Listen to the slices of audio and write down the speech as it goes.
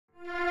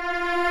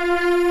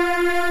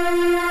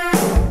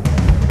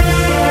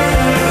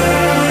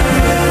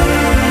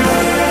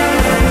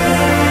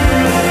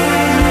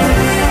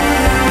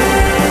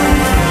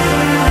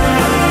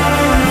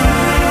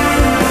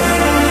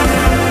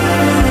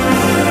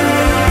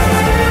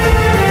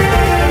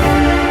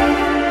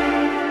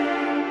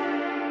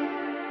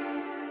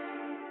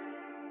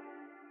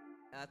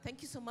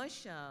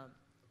much,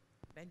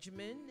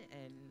 Benjamin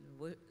and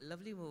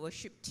lovely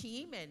worship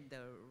team and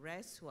the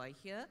rest who are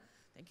here.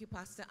 Thank you,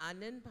 Pastor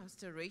Anand,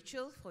 Pastor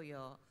Rachel, for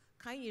your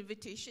kind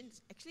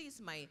invitations. Actually,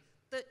 it's my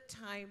third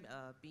time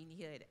being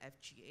here at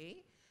FGA,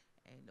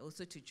 and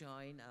also to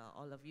join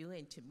all of you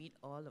and to meet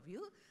all of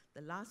you.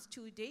 The last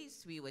 2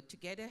 days, we were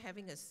together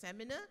having a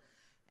seminar,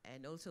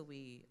 and also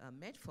we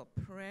met for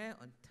prayer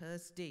on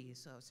Thursday.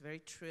 So I was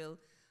very thrilled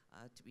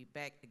to be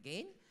back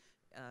again.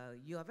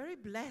 You are very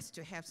blessed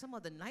to have some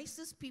of the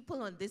nicest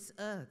people on this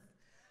earth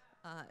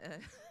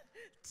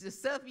to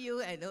serve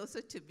you and also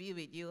to be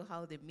with you,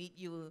 how they meet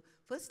you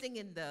first thing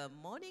in the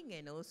morning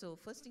and also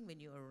first thing when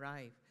you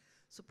arrive.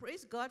 So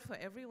praise God for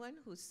everyone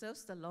who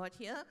serves the Lord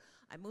here.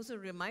 I'm also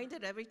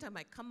reminded every time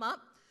I come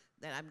up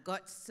that I'm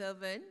God's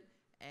servant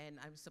and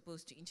I'm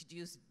supposed to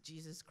introduce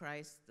Jesus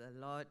Christ, the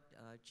Lord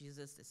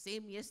Jesus, the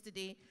same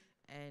yesterday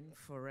and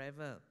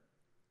forever.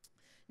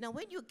 Now,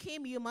 when you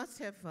came, you must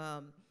have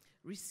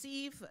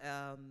received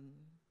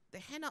the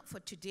handout for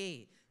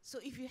today. So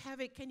if you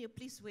have it, can you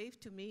please wave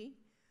to me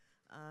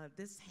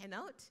this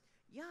handout?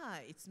 Yeah,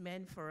 it's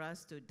meant for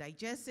us to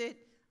digest it.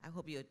 I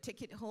hope you'll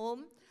take it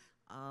home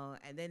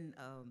and then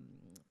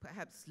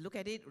perhaps look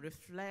at it,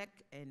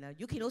 reflect, and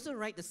you can also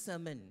write the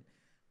sermon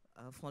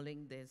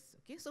following this.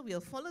 Okay, so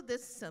we'll follow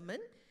this sermon,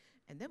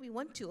 and then we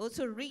want to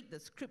also read the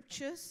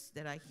scriptures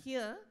that are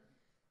here,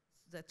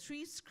 the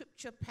 3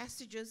 scripture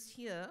passages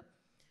here.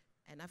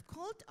 And I've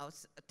called our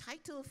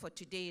title for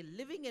today,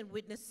 Living and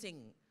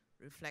Witnessing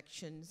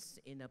Reflections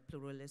in a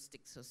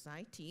Pluralistic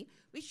Society,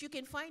 which you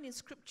can find in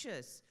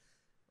scriptures,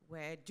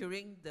 where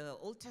during the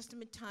Old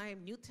Testament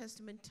time, New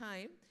Testament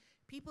time,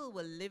 people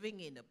were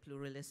living in a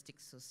pluralistic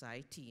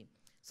society.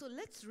 So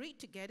let's read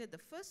together the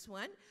first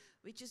one,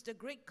 which is the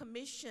Great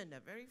Commission,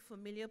 a very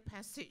familiar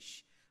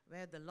passage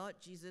where the Lord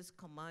Jesus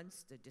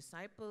commands the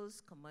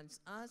disciples, commands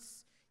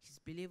us, his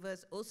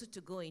believers, also to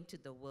go into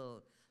the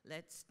world.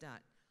 Let's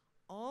start.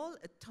 All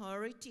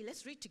authority,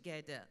 let's read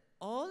together.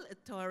 All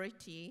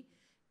authority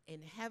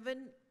in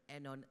heaven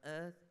and on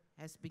earth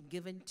has been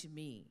given to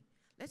me.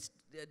 Let's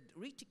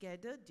read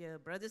together, dear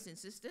brothers and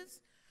sisters.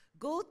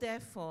 Go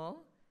therefore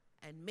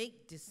and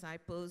make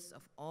disciples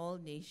of all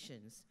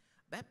nations,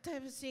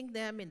 baptizing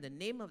them in the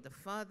name of the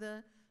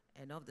Father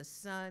and of the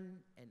Son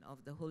and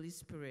of the Holy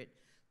Spirit,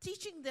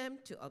 teaching them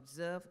to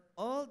observe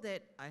all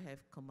that I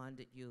have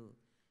commanded you.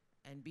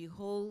 And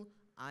behold,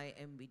 I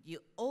am with you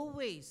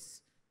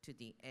always to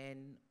the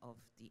end of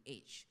the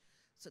age.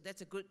 So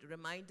that's a good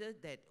reminder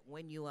that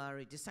when you are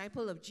a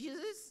disciple of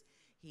Jesus,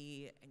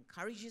 he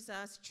encourages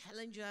us,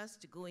 challenges us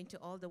to go into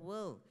all the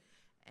world.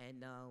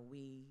 And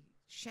we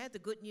share the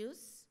good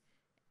news,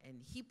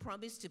 and he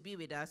promised to be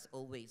with us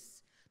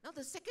always. Now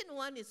the second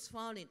one is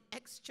found in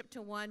Acts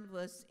chapter 1,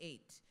 verse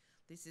 8.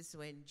 This is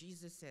when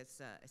Jesus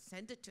has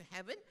ascended to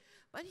heaven,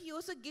 but he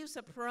also gives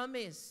a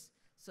promise.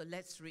 So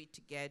let's read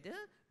together,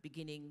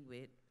 beginning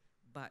with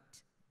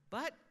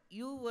But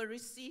you will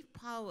receive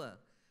power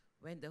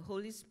when the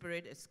Holy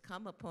Spirit has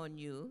come upon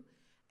you,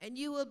 and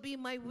you will be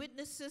my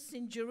witnesses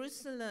in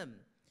Jerusalem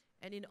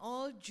and in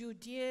all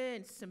Judea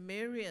and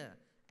Samaria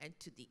and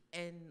to the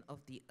end of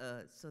the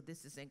earth. So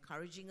this is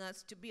encouraging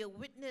us to be a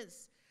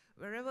witness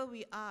wherever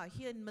we are,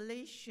 here in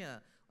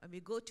Malaysia, when we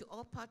go to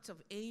all parts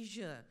of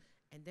Asia,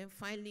 and then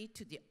finally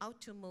to the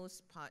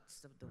outermost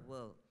parts of the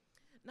world.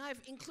 Now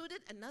I've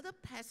included another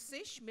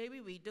passage. Maybe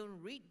we don't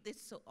read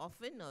this so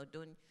often or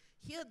don't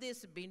hear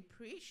this being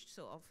preached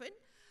so often,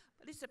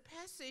 but it's a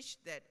passage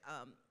that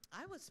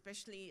I was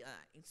especially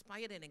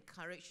inspired and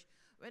encouraged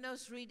when I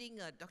was reading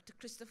Dr.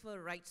 Christopher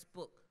Wright's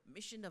book,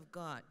 Mission of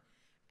God,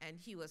 and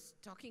he was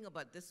talking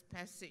about this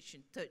passage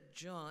in 3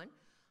 John,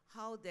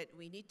 how that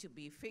we need to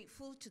be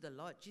faithful to the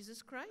Lord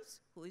Jesus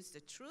Christ, who is the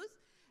truth,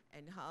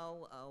 and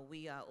how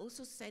we are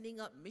also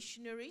sending out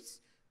missionaries,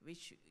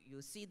 which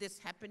you see this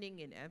happening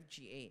in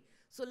FGA.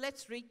 So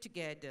let's read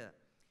together.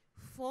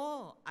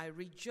 For I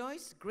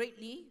rejoiced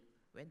greatly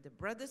when the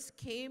brothers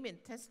came and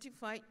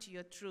testified to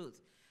your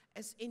truth,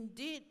 as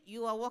indeed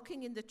you are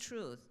walking in the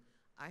truth.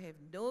 I have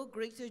no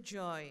greater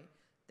joy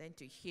than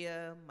to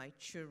hear my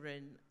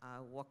children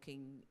are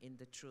walking in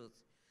the truth.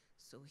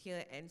 So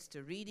here ends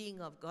the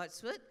reading of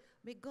God's word.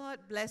 May God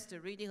bless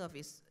the reading of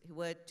his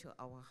word to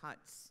our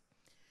hearts.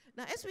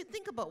 Now, as we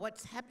think about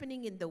what's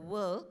happening in the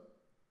world,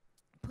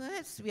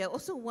 perhaps we are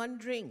also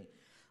wondering,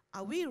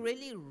 are we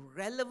really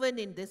relevant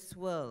in this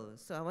world?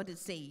 So I want to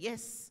say,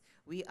 yes,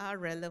 we are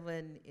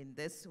relevant in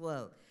this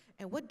world.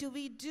 And what do?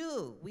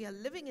 We are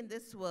living in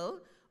this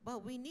world,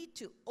 but we need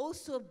to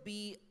also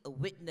be a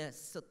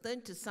witness. So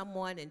turn to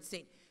someone and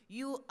say,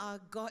 you are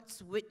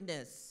God's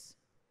witness.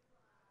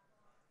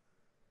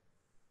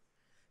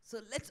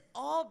 So let's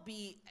all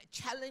be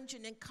challenged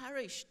and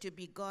encouraged to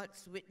be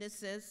God's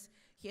witnesses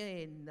here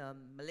in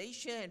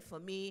Malaysia. And for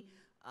me,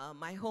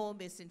 my home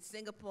is in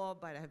Singapore,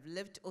 but I've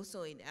lived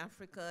also in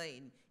Africa,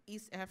 in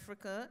East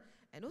Africa,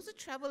 and also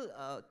travel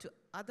to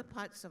other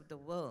parts of the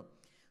world.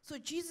 So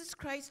Jesus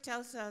Christ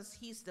tells us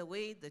he's the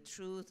way, the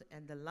truth,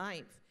 and the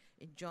life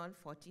in John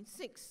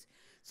 14:6.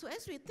 So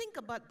as we think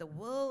about the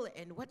world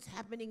and what's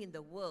happening in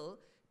the world,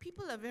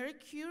 people are very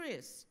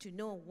curious to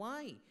know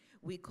why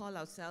we call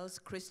ourselves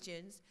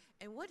Christians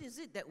and what is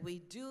it that we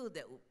do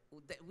that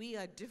we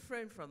are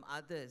different from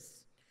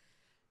others.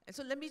 And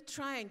so let me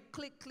try and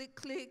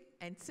click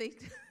and say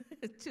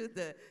to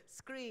the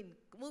screen,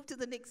 move to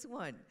the next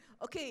one.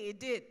 Okay, it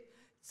did.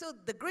 So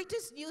the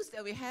greatest news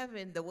that we have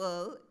in the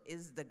world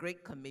is the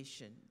Great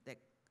Commission that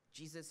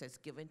Jesus has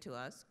given to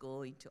us,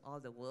 go into all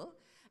the world.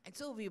 And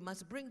so we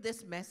must bring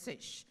this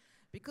message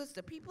because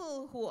the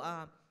people who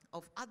are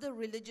of other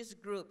religious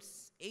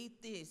groups,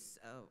 atheists,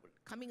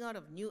 coming out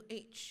of New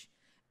Age,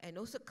 and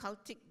also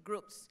cultic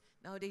groups.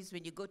 Nowadays,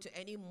 when you go to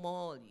any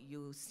mall,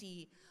 you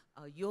see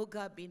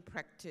yoga being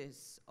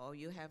practiced, or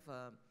you have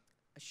a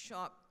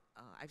shop.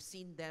 I've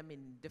seen them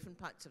in different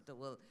parts of the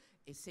world.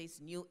 It says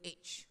New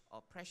Age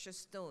or precious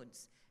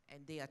stones,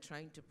 and they are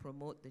trying to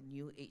promote the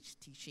New Age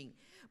teaching.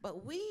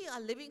 But we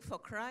are living for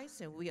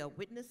Christ, and we are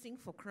witnessing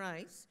for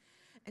Christ.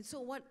 And so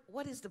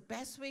what is the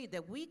best way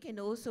that we can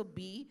also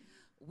be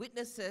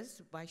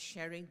witnesses? By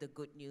sharing the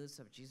good news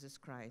of Jesus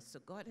Christ. So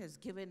God has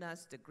given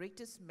us the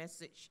greatest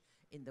message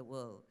in the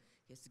world.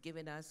 He has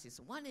given us his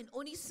one and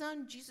only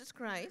Son, Jesus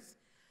Christ,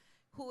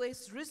 who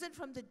is risen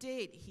from the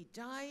dead. He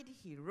died,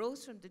 he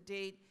rose from the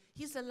dead,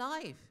 he's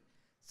alive.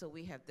 So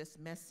we have this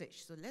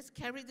message. So let's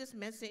carry this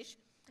message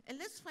and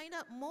let's find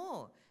out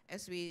more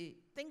as we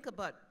think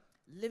about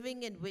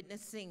living and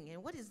witnessing.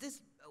 And what is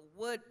this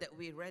word that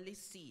we rarely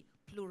see?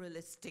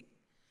 Pluralistic.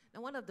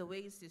 Now, one of the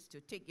ways is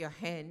to take your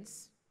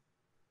hands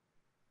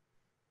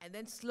and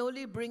then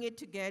slowly bring it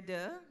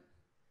together.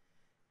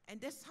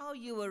 And that's how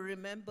you will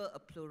remember a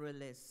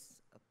pluralist.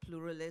 A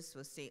pluralist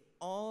will say,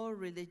 all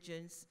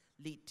religions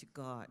lead to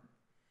God.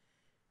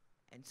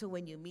 And so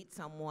when you meet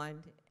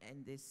someone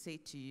and they say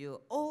to you,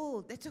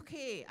 oh, that's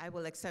okay, I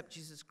will accept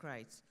Jesus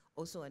Christ,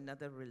 also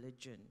another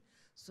religion.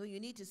 So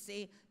you need to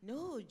say,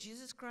 no,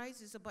 Jesus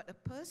Christ is about a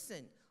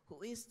person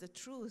who is the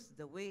truth,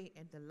 the way,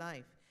 and the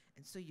life.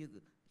 And so you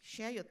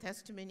share your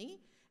testimony,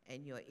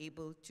 and you're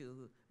able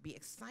to be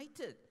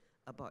excited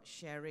about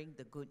sharing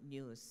the good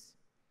news.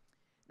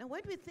 Now,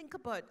 when we think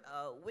about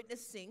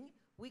witnessing,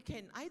 we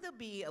can either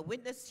be a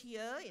witness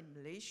here in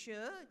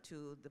Malaysia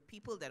to the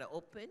people that are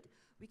opened.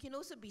 We can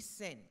also be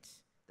sent.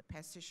 The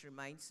passage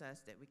reminds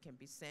us that we can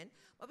be sent,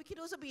 but we can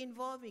also be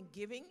involved in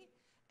giving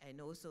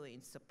and also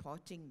in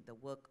supporting the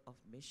work of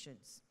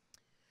missions.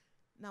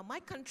 Now, my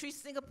country,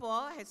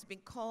 Singapore, has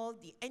been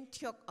called the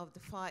Antioch of the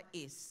Far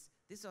East.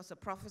 This was a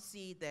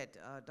prophecy that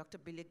Dr.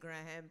 Billy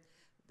Graham,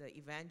 the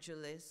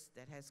evangelist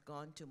that has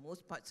gone to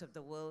most parts of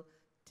the world,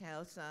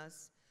 tells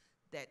us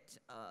that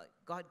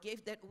God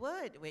gave that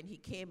word when he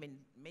came, and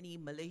many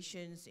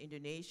Malaysians,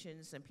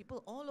 Indonesians, and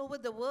people all over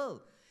the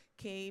world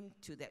came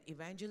to that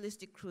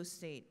evangelistic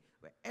crusade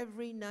where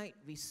every night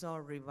we saw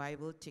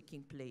revival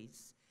taking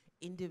place.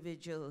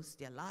 Individuals,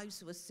 their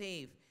lives were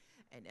saved,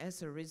 and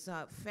as a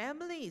result,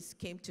 families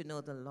came to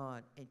know the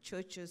Lord, and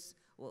churches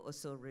were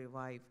also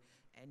revived.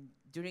 And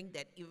during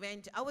that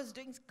event, I was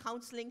doing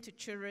counseling to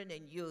children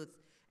and youth,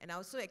 and I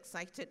was so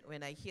excited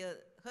when I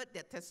heard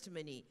their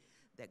testimony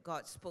that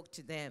God spoke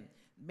to them.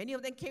 Many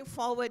of them came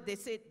forward. They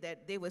said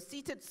that they were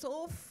seated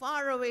so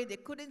far away they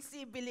couldn't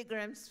see Billy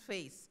Graham's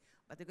face,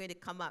 but they're going to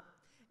come up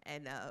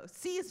and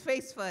see his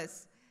face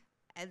first,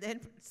 and then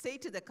say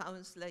to the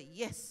counselor,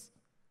 yes,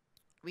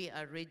 we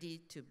are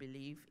ready to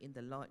believe in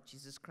the Lord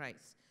Jesus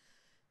Christ.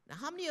 Now,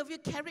 how many of you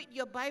carried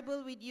your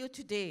Bible with you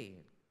today?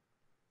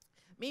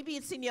 Maybe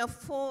it's in your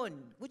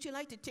phone. Would you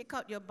like to take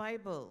out your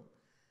Bible?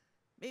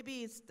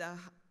 Maybe it's the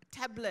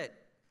tablet.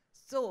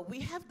 So we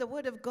have the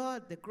Word of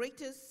God. The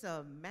greatest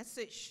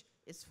message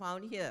is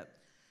found here.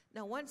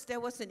 Now, once there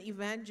was an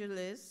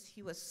evangelist.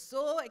 He was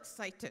so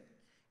excited.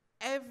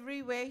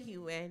 Everywhere he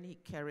went, he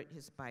carried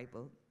his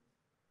Bible.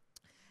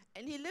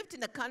 And he lived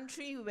in a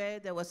country where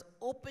there was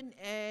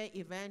open-air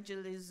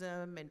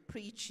evangelism and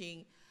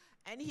preaching.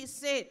 And he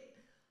said,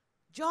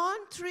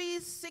 John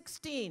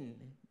 3:16.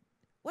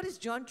 What is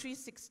John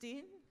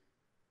 3:16?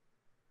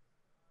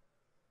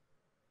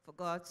 For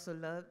God so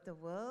loved the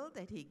world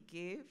that he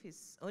gave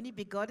his only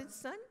begotten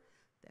Son,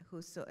 that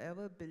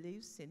whosoever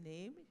believes in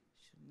him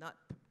should not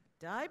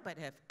die but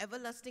have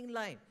everlasting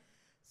life.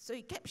 So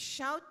he kept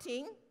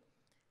shouting,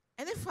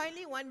 and then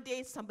finally one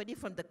day somebody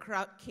from the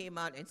crowd came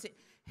out and said,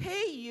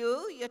 hey,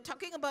 you're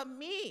talking about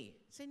me.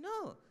 I said,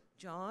 no,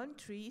 John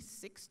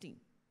 3:16.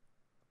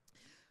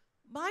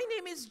 My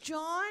name is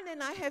John,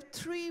 and I have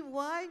 3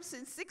 wives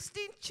and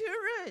 16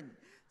 children.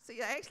 So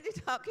you're actually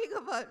talking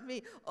about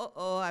me.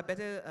 I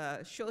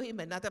better show him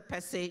another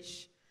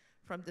passage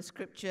from the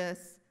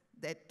scriptures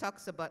that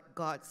talks about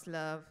God's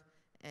love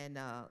and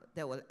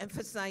that will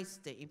emphasize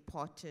the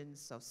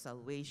importance of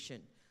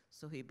salvation.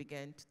 So he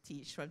began to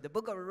teach from the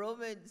book of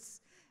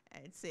Romans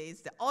and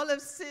says that all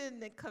have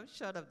sinned and come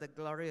short of the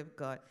glory of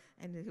God.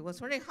 And he was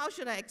wondering, how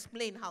should I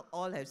explain how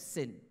all have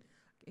sinned?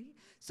 Okay?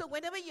 So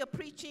whenever you're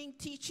preaching,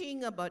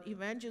 teaching about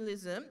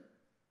evangelism,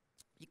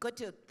 you got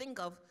to think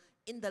of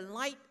in the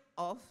light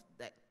of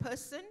that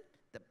person,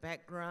 the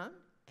background,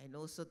 and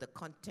also the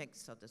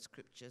context of the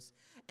scriptures.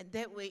 And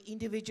that way,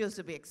 individuals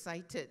will be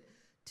excited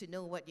to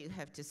know what you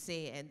have to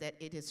say and that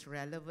it is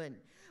relevant.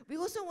 We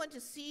also want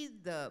to see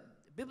the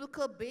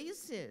biblical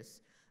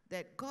basis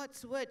that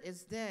God's word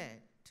is there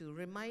to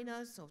remind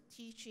us of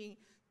teaching,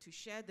 to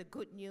share the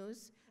good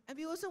news. And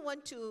we also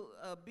want to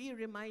be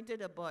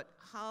reminded about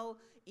how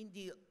in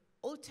the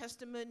Old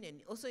Testament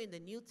and also in the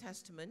New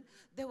Testament,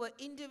 there were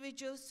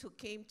individuals who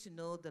came to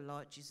know the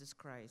Lord Jesus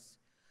Christ.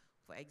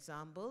 For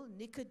example,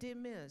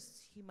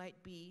 Nicodemus, he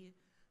might be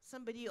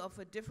somebody of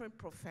a different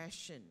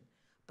profession,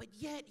 but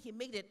yet he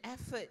made an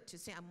effort to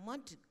say, I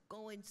want to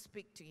go and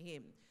speak to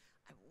him.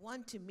 I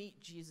want to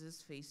meet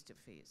Jesus face to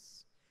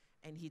face.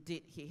 And he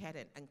did. He had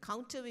an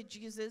encounter with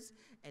Jesus,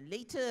 and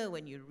later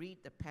when you read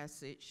the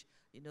passage,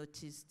 you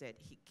notice that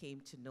he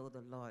came to know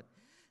the Lord.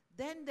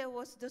 Then there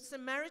was the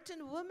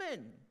Samaritan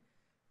woman.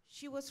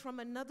 She was from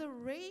another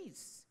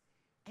race,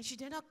 and she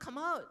did not come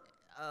out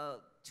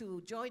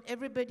to join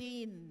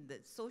everybody in the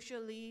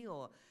socially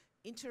or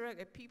interact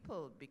with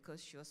people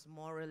because she was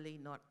morally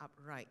not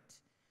upright.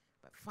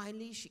 But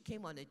finally, she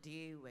came on a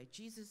day where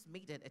Jesus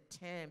made an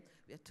attempt.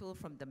 We are told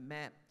from the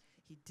map,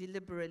 he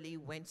deliberately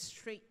went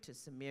straight to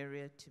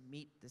Samaria to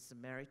meet the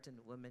Samaritan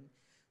woman.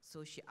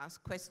 So she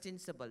asked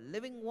questions about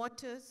living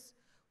waters.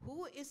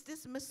 Who is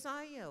this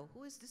Messiah?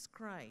 Who is this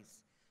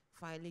Christ?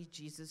 Finally,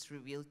 Jesus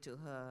revealed to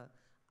her,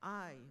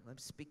 I who am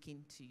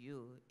speaking to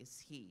you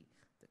is he,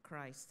 the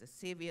Christ, the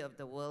Savior of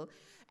the world.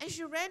 And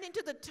she ran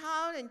into the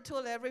town and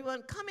told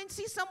everyone, come and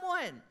see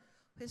someone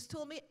who has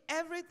told me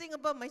everything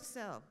about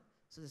myself.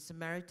 So the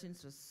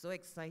Samaritans were so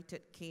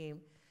excited, came,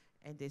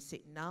 and they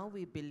said, now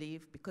we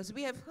believe because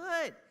we have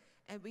heard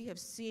and we have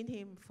seen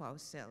him for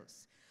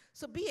ourselves.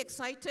 So be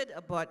excited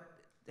about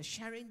the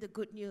sharing the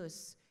good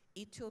news.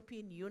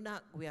 Ethiopian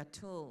eunuch, we are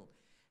told.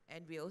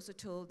 And we are also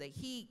told that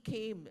he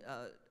came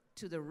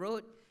to the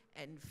road,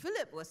 and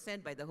Philip was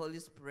sent by the Holy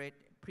Spirit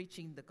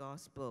preaching the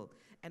gospel.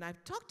 And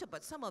I've talked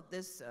about some of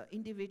these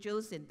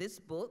individuals in this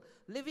book,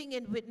 Living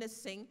and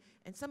Witnessing,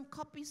 and some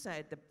copies are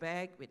at the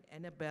back with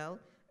Annabelle.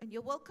 And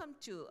you're welcome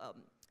to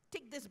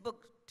take this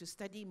book to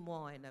study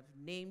more, and I've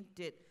named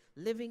it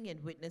Living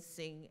and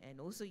Witnessing, and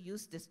also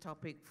use this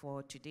topic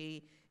for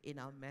today in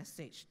our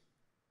message.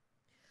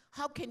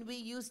 How can we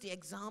use the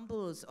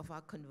examples of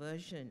our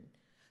conversion?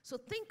 So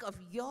think of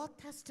your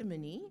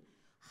testimony,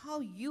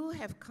 how you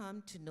have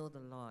come to know the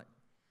Lord.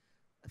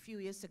 A few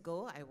years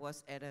ago, I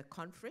was at a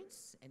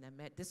conference, and I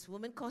met this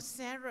woman called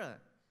Sarah.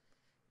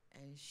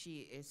 And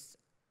she is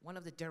one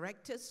of the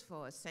directors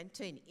for a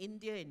center in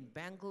India, in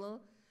Bangalore,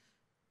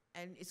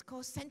 and it's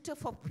called Center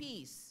for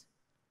Peace.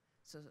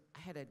 So I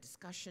had a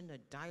discussion, a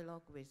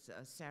dialogue with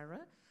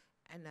Sarah,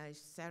 and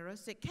Sarah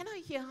said, can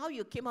I hear how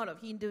you came out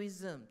of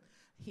Hinduism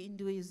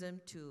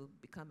to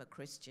become a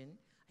Christian?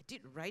 I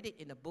did write it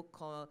in a book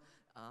called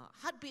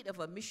Heartbeat of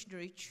a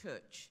Missionary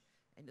Church,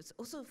 and it's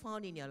also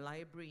found in your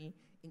library,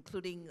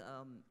 including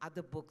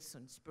other books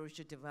on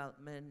spiritual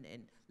development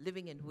and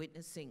living and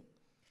witnessing.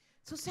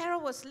 So Sarah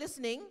was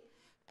listening,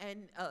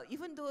 and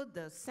even though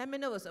the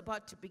seminar was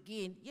about to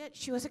begin, yet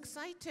she was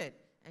excited,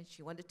 and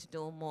she wanted to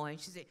know more, and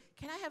she said,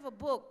 can I have a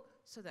book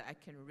so that I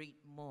can read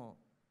more?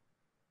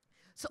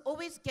 So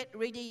always get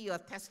ready your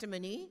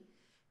testimony,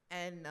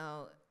 and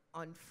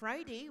on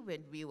Friday,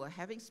 when we were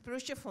having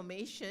spiritual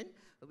formation,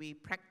 we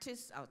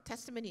practiced our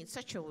testimony in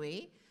such a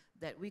way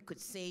that we could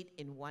say it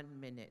in 1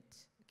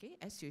 minute. Okay,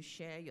 as you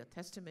share your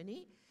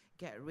testimony,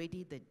 get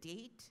ready the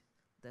date,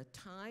 the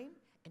time,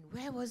 and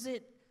where was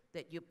it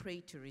that you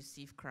prayed to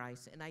receive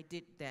Christ. And I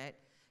did that,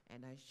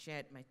 and I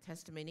shared my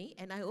testimony,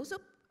 and I also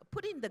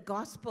put in the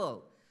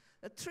gospel.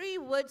 The 3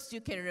 words you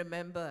can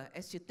remember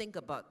as you think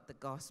about the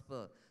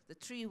gospel. The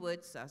 3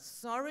 words are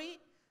sorry,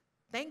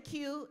 thank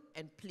you,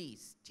 and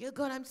please. Dear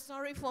God, I'm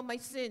sorry for my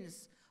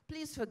sins.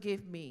 Please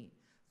forgive me.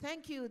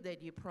 Thank you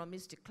that you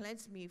promised to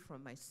cleanse me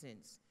from my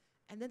sins.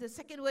 And then the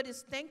second word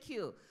is thank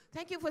you.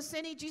 Thank you for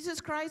sending Jesus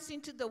Christ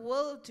into the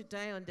world to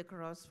die on the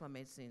cross for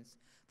my sins.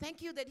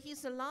 Thank you that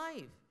he's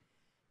alive.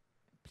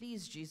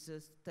 Please,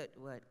 Jesus, third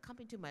word, come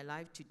into my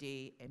life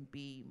today and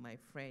be my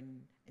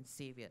friend and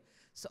Savior.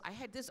 So I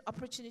had this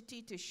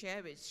opportunity to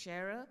share with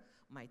Shara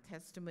my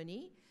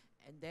testimony,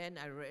 and then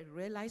I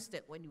realized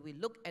that when we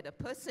look at a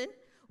person,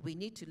 we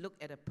need to look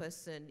at a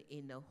person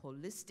in a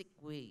holistic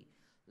way,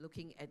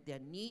 looking at their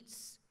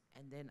needs,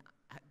 and then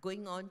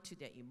going on to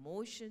their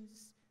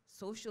emotions,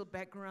 social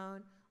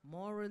background,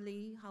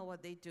 morally, how are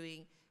they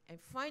doing, and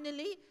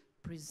finally,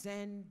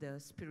 present the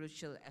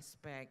spiritual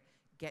aspect,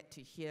 get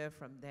to hear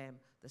from them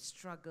the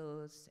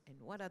struggles and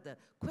what are the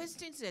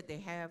questions that they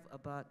have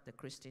about the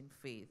Christian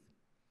faith.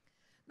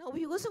 Now,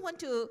 we also want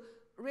to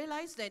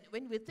realize that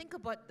when we think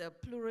about the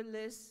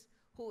pluralists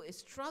who is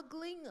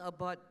struggling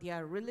about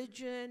their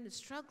religion,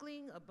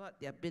 struggling about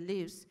their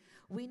beliefs,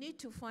 we need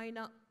to find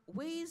out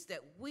ways that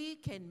we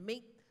can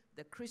make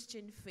the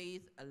Christian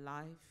faith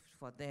alive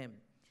for them.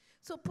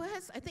 So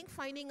perhaps I think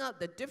finding out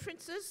the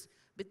differences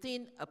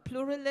between a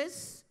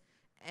pluralist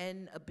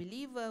and a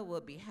believer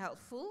will be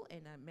helpful,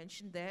 and I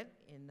mentioned that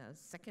in the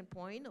second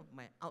point of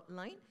my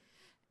outline.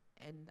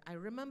 And I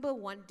remember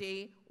one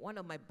day, one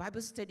of my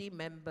Bible study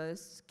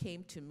members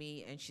came to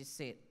me and she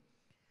said,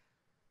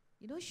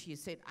 You know, she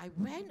said, I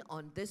went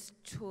on this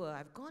tour.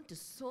 I've gone to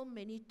so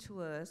many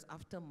tours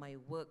after my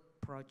work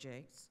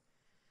projects,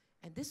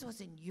 and this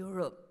was in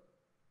Europe.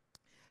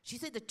 She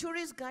said, the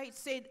tourist guide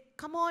said,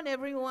 come on,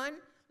 everyone,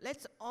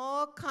 let's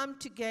all come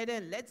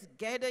together. Let's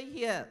gather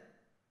here.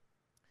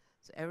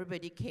 So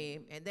everybody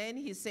came, and then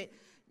he said,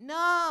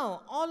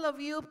 now, all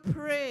of you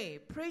pray.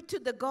 Pray to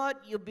the God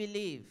you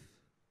believe.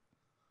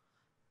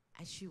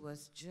 And she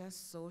was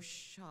just so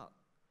shocked.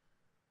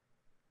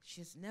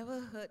 She's never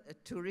heard a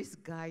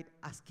tourist guide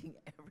asking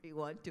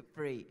everyone to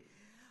pray.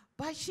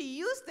 But she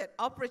used that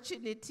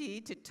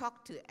opportunity to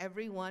talk to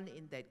everyone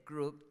in that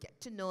group, get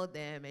to know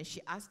them, and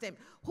she asked them,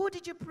 who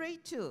did you pray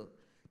to?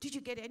 Did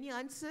you get any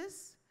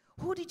answers?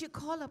 Who did you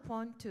call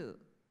upon to?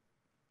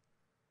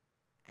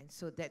 And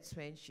so that's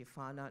when she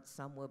found out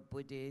some were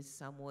Buddhists,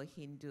 some were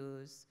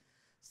Hindus,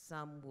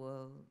 some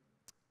were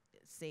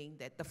saying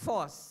that the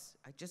force,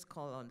 I just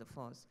call on the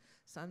force.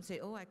 Some say,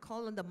 oh, I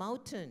call on the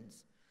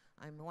mountains.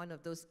 I'm one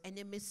of those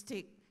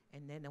animistic.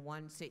 And then the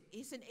one said,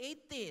 he's an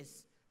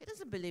atheist. He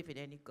doesn't believe in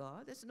any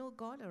God. There's no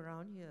God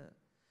around here.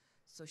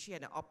 So she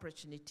had an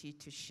opportunity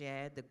to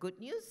share the good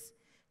news.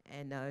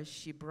 And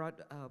she brought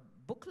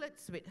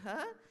booklets with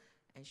her.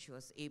 And she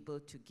was able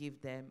to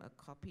give them a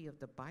copy of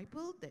the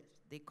Bible that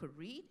they could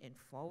read and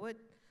forward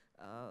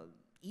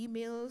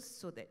emails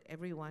so that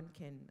everyone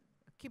can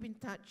keep in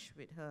touch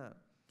with her.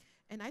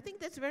 And I think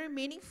that's very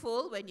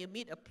meaningful when you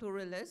meet a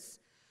pluralist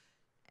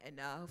and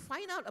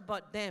find out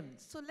about them.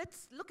 So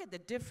let's look at the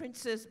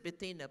differences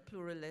between a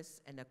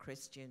pluralist and a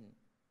Christian.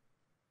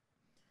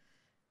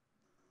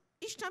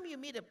 Each time you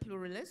meet a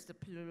pluralist, the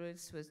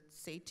pluralist will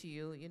say to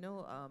you, you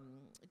know,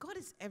 God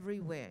is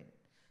everywhere.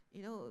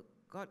 You know,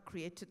 God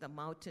created the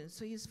mountains,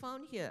 so he's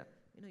found here.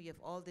 You know, you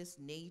have all this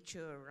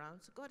nature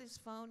around, so God is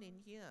found in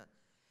here.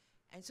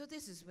 And so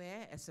this is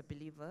where, as a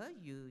believer,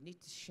 you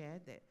need to share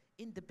that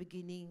in the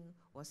beginning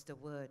was the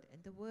Word,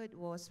 and the Word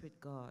was with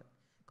God.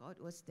 God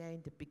was there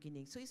in the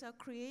beginning. So he's our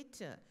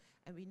creator.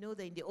 And we know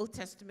that in the Old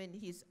Testament,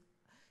 he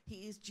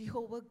is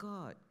Jehovah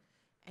God.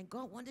 And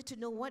God wanted to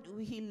know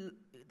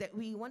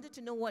we wanted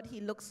to know what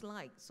he looks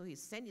like. So he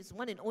sent his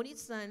one and only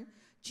Son,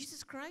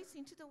 Jesus Christ,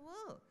 into the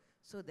world,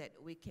 so that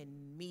we can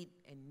meet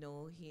and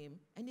know him.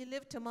 And he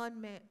lived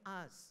among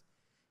us.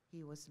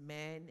 He was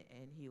man,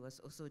 and he was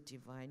also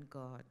divine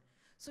God.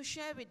 So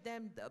share with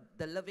them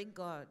the loving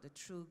God, the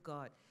true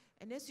God.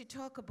 And as you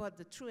talk about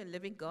the true and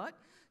living God,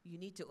 you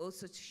need to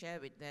also share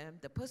with them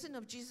the person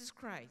of Jesus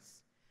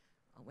Christ.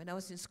 When I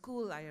was in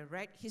school, I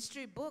read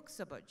history books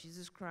about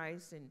Jesus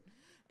Christ, and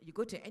you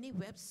go to any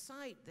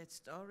website, that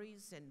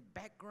stories and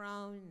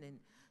background and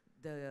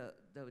the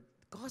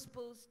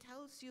Gospels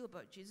tells you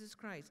about Jesus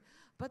Christ.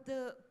 But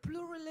the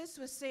pluralists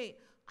will say,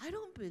 I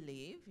don't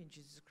believe in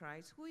Jesus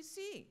Christ. Who is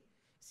he?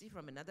 Is he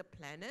from another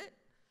planet?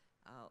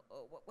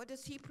 What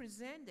does he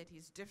present that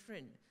he's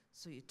different?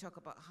 So you talk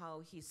about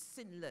how he's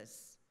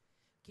sinless.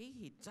 Okay,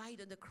 he died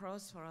on the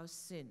cross for our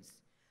sins.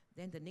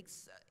 Then the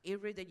next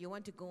area that you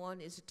want to go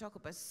on is to talk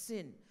about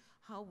sin,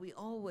 how we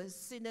all were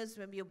sinners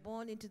when we were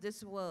born into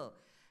this world.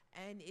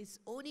 And it's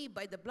only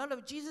by the blood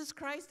of Jesus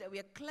Christ that we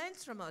are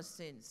cleansed from our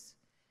sins.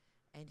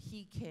 And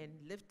he can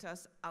lift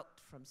us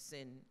out from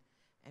sin,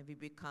 and we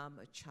become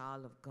a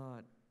child of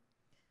God.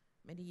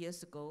 Many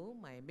years ago,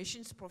 my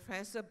missions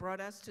professor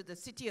brought us to the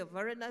city of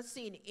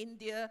Varanasi in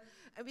India,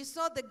 and we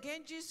saw the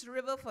Ganges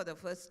River for the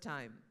first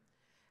time.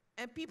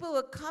 And people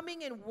were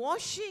coming and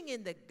washing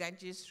in the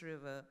Ganges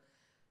River.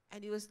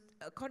 And it was,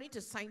 according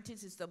to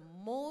scientists, it's the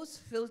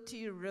most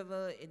filthy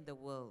river in the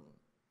world.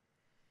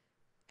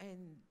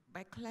 And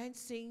by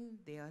cleansing,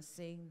 they are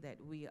saying that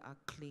we are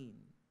clean.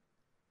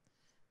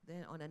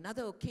 Then on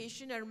another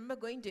occasion, I remember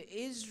going to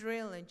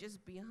Israel, and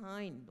just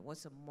behind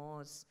was a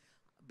mosque,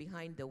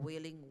 behind the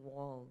Wailing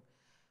Wall.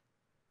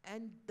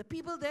 And the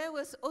people there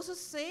was also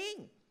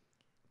saying,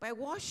 by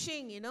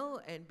washing, you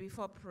know, and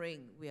before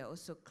praying, we are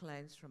also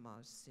cleansed from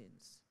our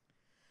sins.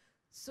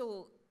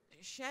 So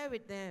share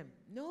with them.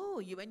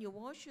 No, when you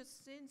wash your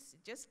sins,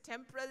 just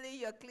temporarily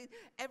you're clean.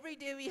 Every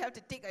day we have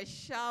to take a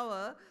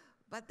shower,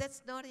 but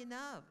that's not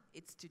enough.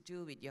 It's to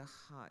do with your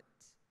heart.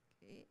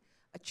 Okay?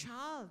 A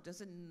child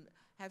doesn't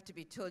have to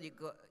be told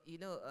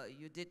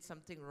you did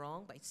something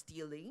wrong by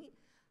stealing.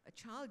 A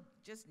child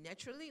just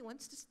naturally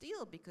wants to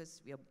steal because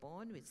we are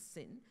born with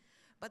sin.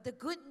 But the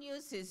good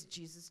news is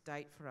Jesus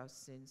died for our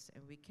sins,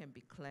 and we can be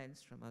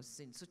cleansed from our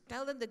sins. So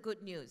tell them the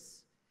good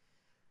news.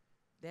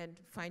 Then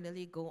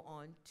finally go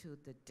on to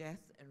the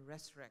death and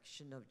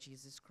resurrection of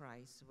Jesus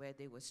Christ, where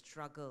they will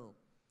struggle.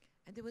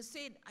 And they will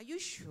say, are you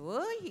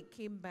sure he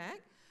came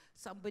back?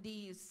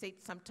 Somebody said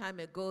some time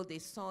ago they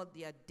saw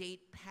their dead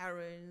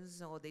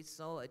parents, or they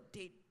saw a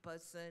dead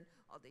person,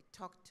 or they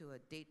talked to a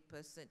dead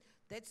person.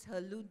 That's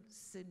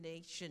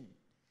hallucination.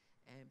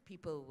 And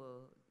people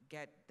will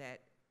get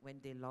that when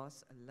they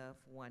lost a loved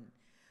one.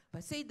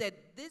 But say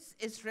that this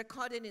is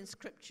recorded in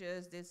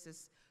scriptures, this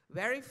is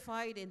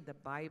verified in the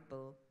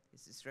Bible,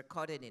 this is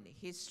recorded in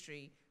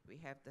history. We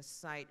have the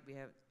site, we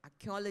have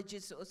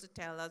archaeologists who also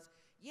tell us,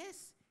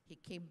 yes, he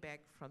came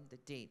back from the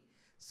dead.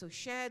 So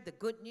share the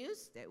good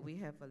news that we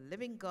have a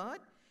living God,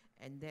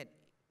 and that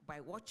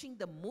by watching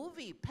the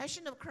movie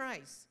Passion of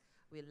Christ,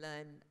 we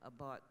learn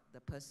about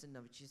the person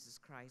of Jesus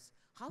Christ,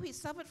 how he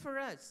suffered for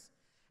us,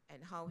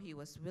 and how he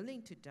was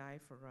willing to die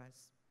for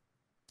us.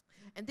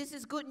 And this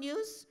is good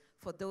news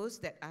for those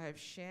that I have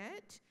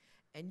shared.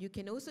 And you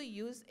can also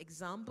use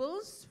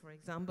examples. For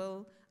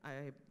example,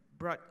 I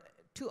brought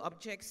 2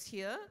 objects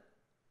here.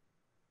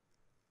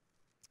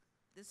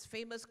 This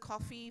famous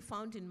coffee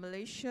found in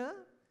Malaysia.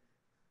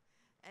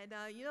 And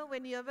you know,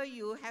 whenever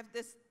you have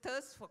this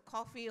thirst for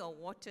coffee or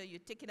water, you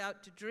take it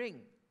out to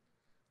drink.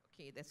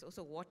 Okay, there's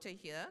also water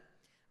here.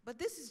 But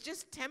this is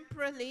just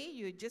temporarily,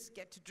 you just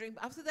get to drink.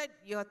 After that,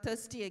 you're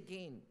thirsty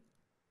again.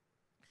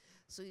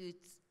 So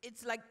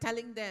it's like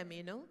telling them,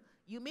 you know,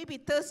 you may be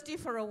thirsty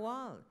for a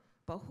while,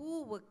 but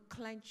who will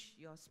quench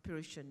your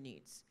spiritual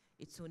needs?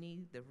 It's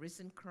only the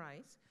risen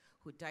Christ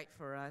who died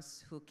for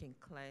us, who can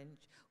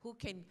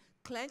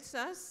cleanse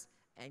us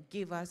and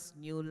give us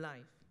new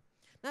life.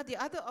 Now, the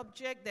other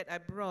object that I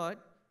brought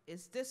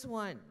is this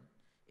one.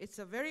 It's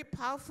a very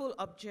powerful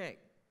object.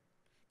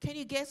 Can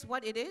you guess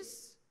what it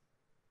is?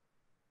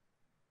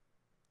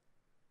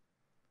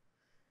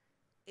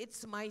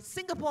 It's my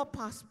Singapore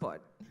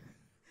passport.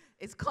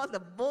 It's called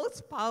the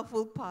most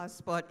powerful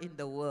passport in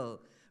the world.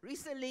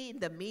 Recently, in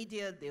the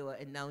media, they were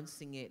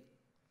announcing it.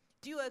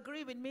 Do you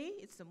agree with me?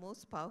 It's the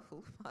most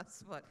powerful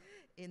passport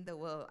in the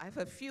world. I have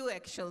a few,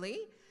 actually,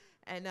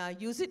 and I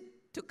use it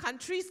to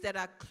countries that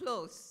are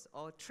closed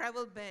or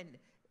travel ban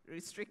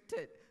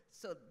restricted.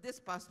 So this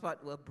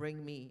passport will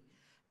bring me.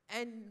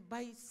 And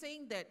by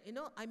saying that, you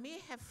know, I may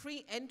have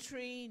free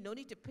entry, no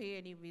need to pay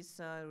any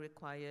visa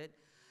required,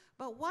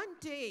 but one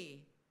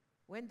day,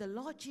 when the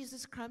Lord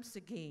Jesus comes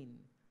again,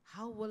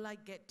 how will I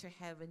get to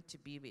heaven to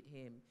be with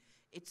him?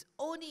 It's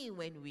only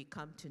when we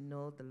come to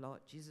know the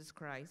Lord Jesus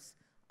Christ,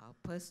 our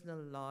personal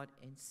Lord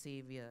and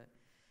Savior.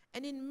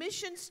 And in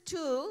missions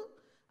too,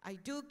 I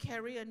do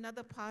carry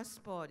another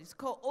passport. It's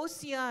called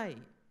OCI,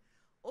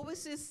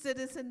 Overseas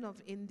Citizen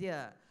of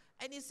India.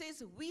 And it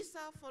says Visa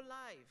for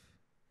Life.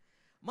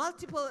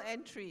 Multiple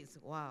entries.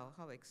 Wow,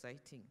 how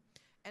exciting.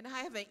 And I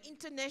have an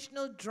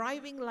international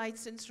driving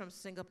license from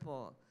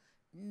Singapore.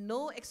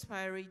 No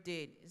expiry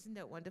date. Isn't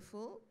that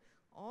wonderful?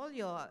 All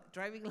your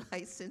driving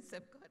license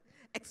have got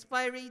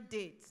expiry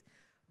dates.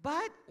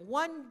 But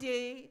one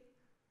day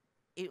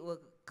it will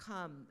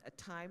come, a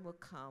time will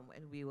come,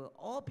 and we will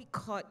all be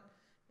caught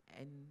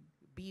and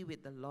be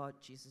with the Lord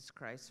Jesus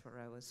Christ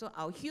forever. So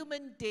our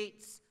human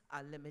dates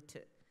are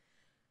limited.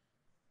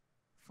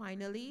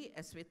 Finally,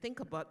 as we think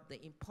about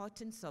the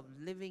importance of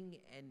living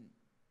and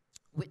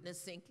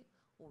witnessing,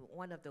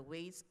 one of the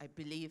ways I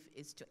believe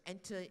is to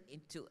enter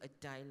into a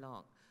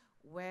dialogue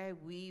where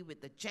we,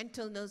 with the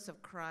gentleness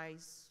of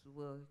Christ,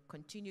 will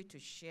continue to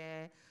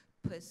share,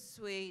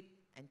 persuade,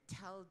 and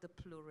tell the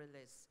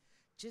pluralists.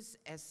 Just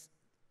as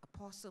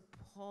Apostle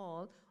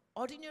Paul,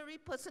 ordinary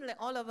person like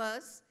all of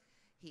us,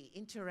 he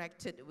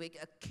interacted with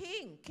a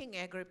king, King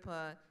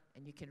Agrippa,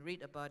 and you can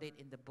read about it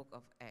in the book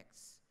of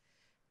Acts.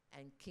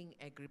 And King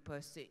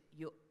Agrippa said,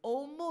 "You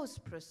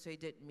almost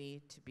persuaded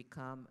me to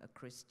become a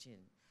Christian."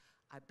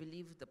 I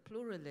believe the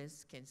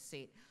pluralists can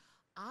say,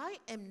 "I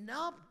am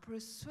now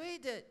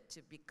persuaded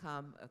to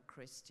become a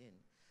Christian."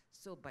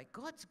 So by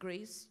God's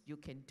grace, you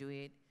can do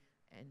it.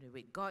 And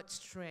with God's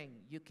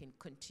strength, you can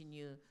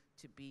continue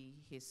to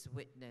be his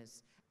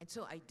witness. And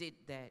so I did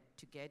that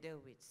together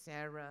with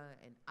Sarah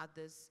and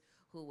others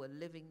who were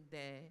living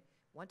there,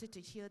 wanted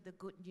to hear the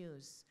good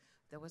news.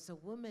 There was a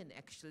woman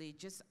actually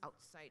just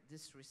outside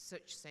this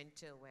research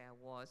center where I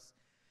was.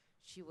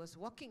 She was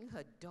walking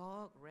her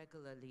dog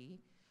regularly,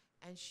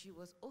 and she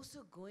was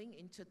also going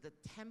into the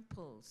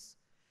temples.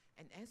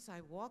 And as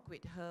I walked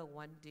with her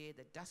one day,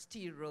 the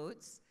dusty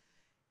roads,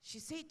 she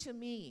said to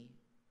me,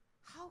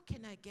 "How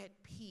can I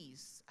get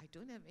peace? I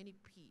don't have any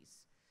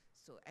peace."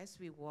 So as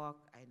we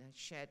walked, and I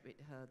shared with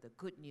her the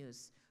good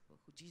news.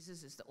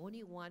 Jesus is the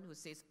only one who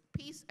says,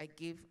 "Peace I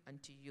give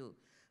unto you."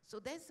 So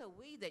there's a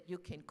way that you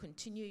can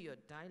continue your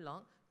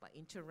dialogue by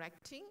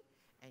interacting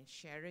and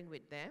sharing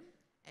with them,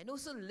 and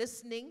also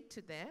listening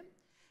to them.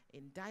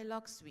 In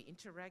dialogues, we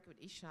interact with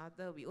each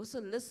other. We also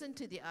listen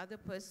to the other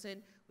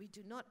person. We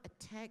do not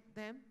attack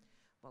them,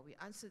 but we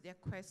answer their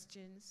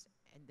questions.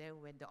 And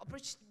then when the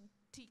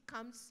opportunity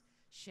comes,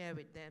 share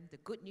with them the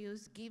good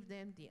news, give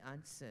them the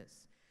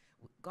answers.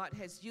 God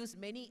has used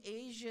many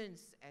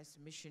Asians as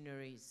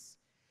missionaries.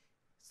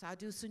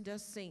 Sadhu Sundar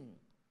Singh,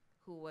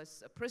 who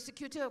was a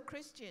persecutor of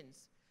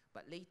Christians,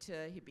 but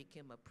later he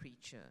became a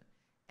preacher.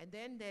 And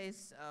then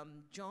there's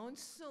John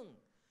Sung,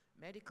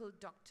 medical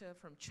doctor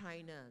from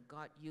China.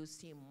 God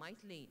used him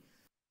mightily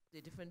in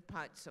the different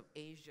parts of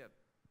Asia.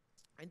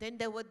 And then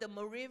there were the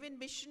Moravian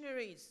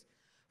missionaries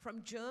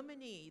from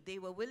Germany. They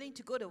were willing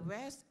to go to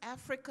West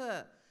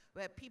Africa,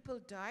 where people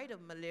died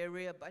of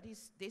malaria, but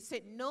they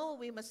said, "No,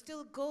 we must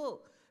still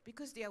go,"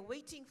 because they are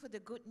waiting for the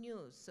good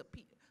news. So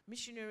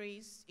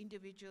missionaries,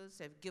 individuals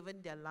have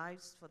given their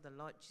lives for the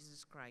Lord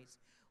Jesus Christ.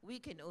 We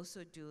can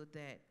also do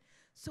that.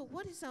 So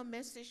what is our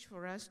message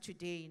for us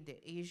today in the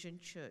Asian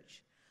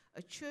church?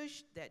 a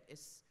church that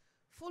is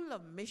full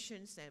of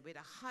missions and with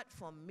a heart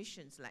for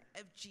missions like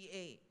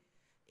FGA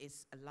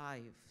is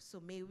alive. So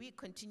may we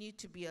continue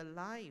to be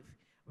alive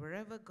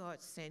wherever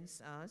God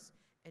sends us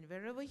and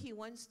wherever He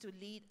wants to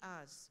lead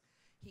us.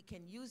 He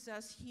can use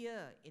us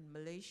here in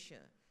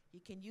Malaysia. He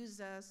can use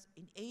us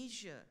in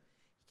Asia.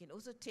 He can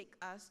also take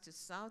us to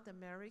South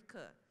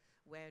America,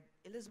 where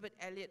Elizabeth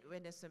Elliot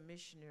went as a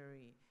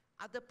missionary.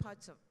 Other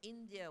parts of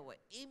India, where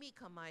Amy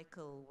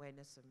Carmichael went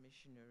as a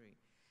missionary.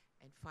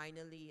 And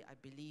finally, I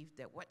believe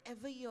that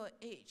whatever your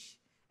age,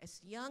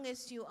 as young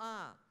as you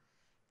are,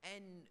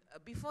 and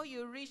before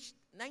you reach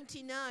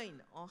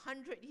 99 or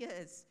 100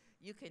 years,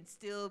 you can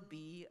still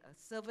be a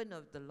servant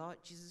of the Lord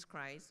Jesus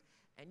Christ.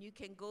 And you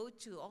can go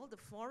to all the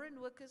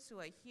foreign workers who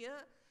are here.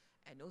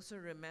 And also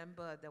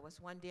remember, there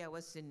was one day I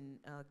was in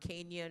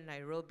Kenya,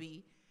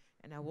 Nairobi,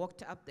 and I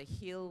walked up the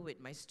hill with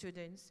my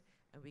students.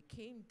 And we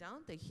came down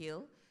the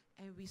hill,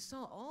 and we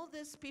saw all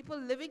these people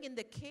living in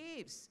the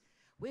caves.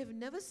 We have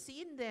never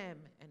seen them.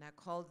 And I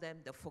called them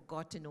the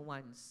forgotten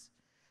ones.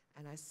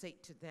 And I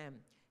said to them,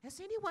 has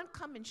anyone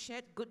come and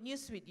shared good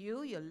news with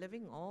you? You're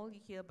living all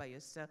here by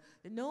yourself.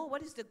 No,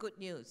 what is the good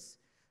news?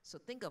 So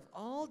think of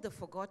all the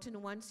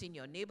forgotten ones in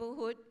your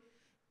neighborhood,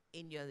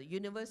 in your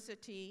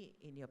university,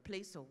 in your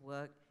place of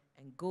work,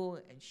 and go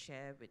and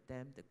share with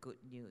them the good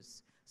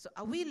news. So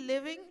are we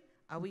living?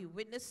 Are we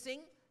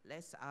witnessing?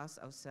 Let's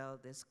ask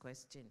ourselves this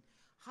question.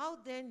 How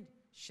then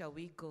shall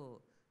we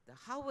go?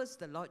 How was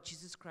the Lord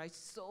Jesus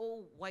Christ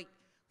so white,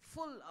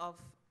 full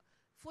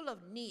of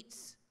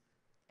needs?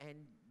 And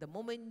the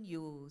moment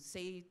you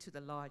say to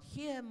the Lord,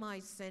 here am I,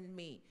 send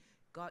me,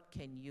 God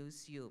can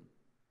use you.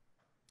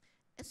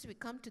 As we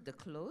come to the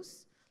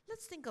close,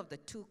 let's think of the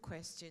two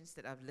questions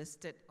that I've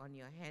listed on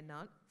your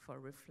handout for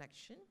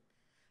reflection.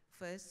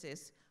 First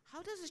is,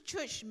 how does a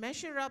church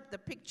measure up the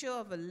picture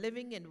of a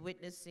living and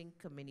witnessing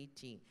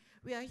community?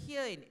 We are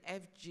here in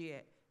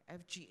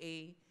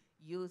FGA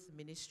Youth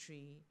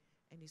Ministry,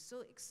 and it's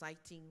so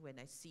exciting when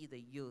I see the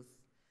youth.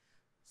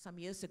 Some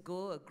years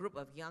ago, a group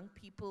of young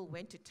people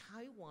went to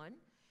Taiwan,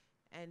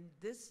 and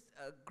this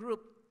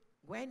group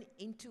went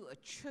into a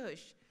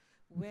church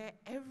where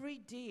every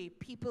day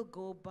people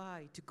go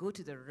by to go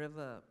to the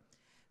river.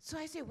 So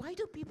I said, why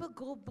do people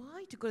go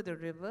by to go to the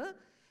river?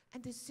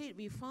 And they said,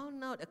 we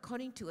found out,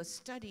 according to a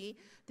study,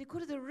 they go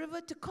to the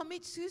river to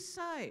commit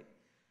suicide.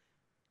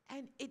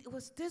 And it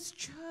was this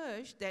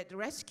church that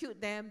rescued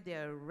them.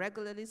 They're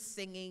regularly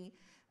singing,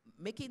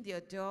 making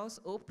their doors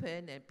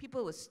open, and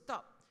people will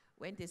stop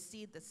when they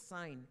see the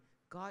sign,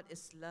 God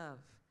is love,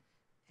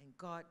 and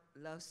God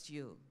loves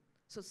you.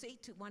 So say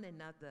to one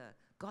another,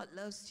 God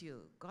loves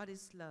you, God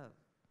is love.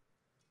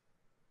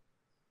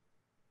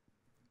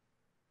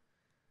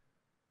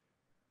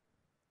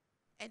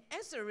 And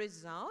as a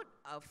result,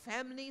 our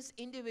families,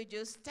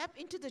 individuals step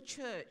into the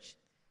church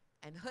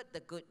and heard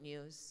the good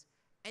news.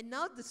 And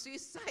now the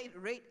suicide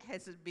rate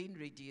has been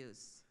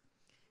reduced.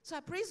 So I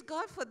praise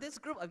God for this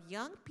group of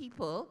young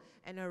people,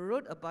 and I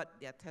wrote about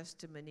their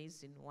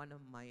testimonies in one of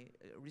my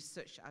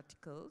research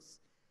articles,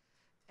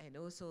 and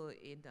also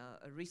in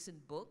a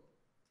recent book.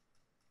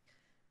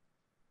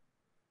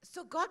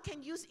 So God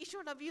can use each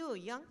one of you,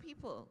 young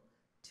people,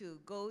 to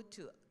go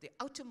to the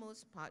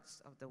outermost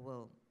parts of the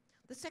world.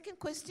 The second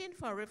question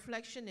for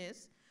reflection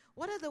is,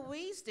 what are the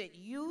ways that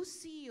you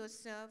see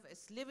yourself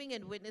as living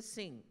and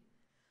witnessing?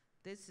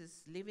 This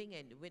is living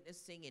and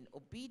witnessing in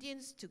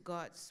obedience to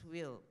God's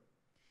will.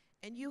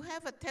 And you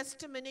have a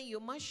testimony,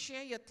 you must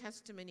share your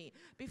testimony.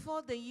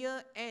 Before the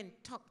year end,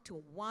 talk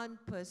to one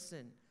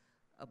person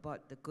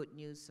about the good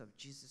news of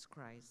Jesus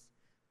Christ.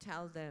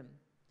 Tell them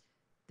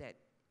that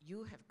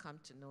you have come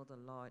to know the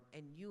Lord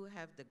and you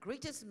have the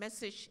greatest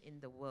message in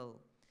the world.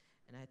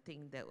 And I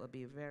think that will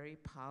be very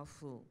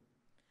powerful.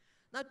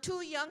 Now,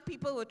 two young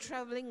people were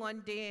traveling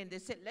one day and they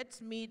said,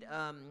 let's meet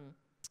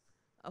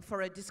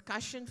for a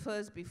discussion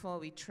first before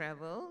we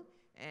travel.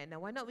 And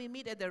why not we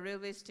meet at the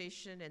railway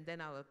station, and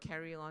then I will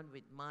carry on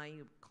with my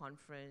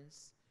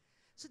conference.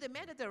 So they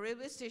met at the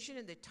railway station,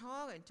 and they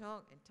talk and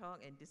talk and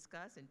talk and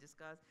discuss and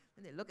discuss.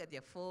 And they look at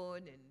their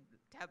phone and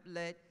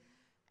tablet.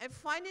 And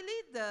finally,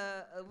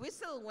 the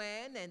whistle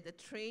went, and the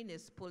train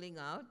is pulling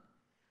out.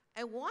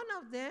 And one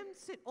of them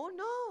said, oh,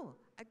 no,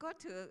 I got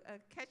to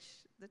catch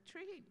the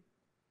train.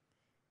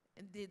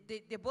 And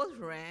they both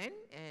ran,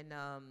 and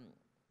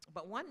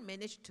but one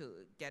managed to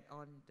get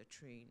on the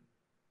train.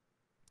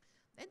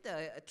 Then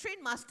the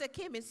train master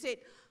came and said,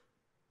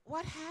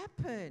 what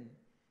happened?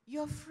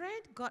 Your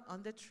friend got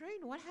on the train.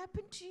 What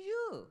happened to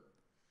you?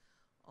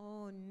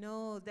 Oh,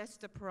 no, that's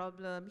the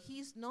problem.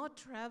 He's not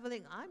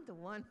traveling. I'm the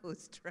one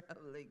who's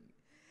traveling.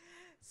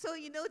 So,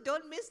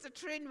 don't miss the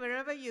train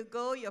wherever you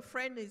go. Your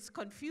friend is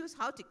confused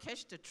how to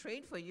catch the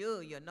train for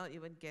you. You're not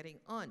even getting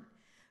on.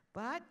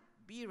 But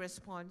be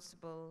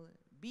responsible,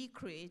 be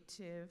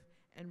creative,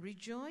 and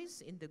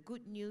rejoice in the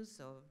good news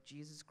of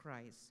Jesus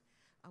Christ.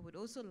 I would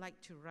also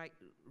like to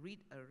read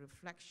a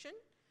reflection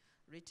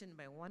written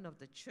by one of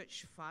the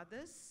church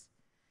fathers,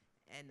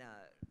 and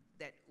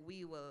that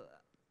we will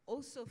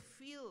also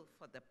feel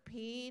for the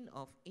pain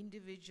of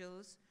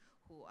individuals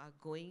who are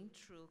going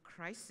through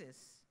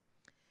crisis.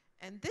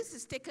 And this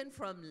is taken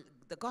from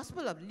the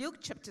Gospel of Luke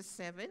chapter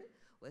 7,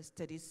 verse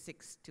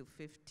 36 to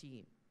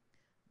 15.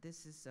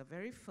 This is a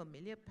very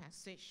familiar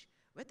passage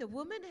where the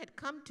woman had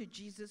come to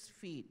Jesus'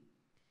 feet.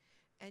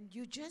 And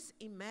you just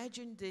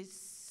imagine this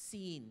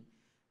scene.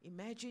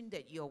 Imagine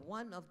that you're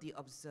one of the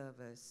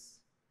observers.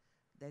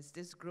 There's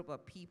this group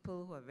of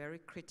people who are very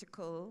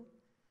critical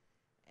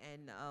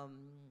and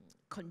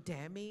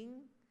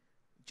condemning,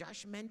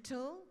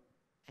 judgmental,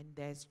 and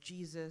there's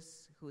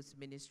Jesus who's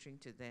ministering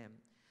to them.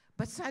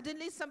 But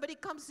suddenly somebody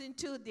comes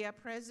into their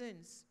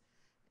presence,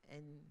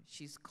 and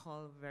she's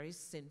called very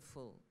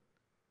sinful.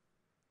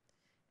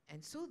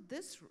 And so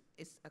this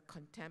is a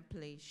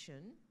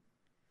contemplation.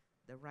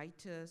 The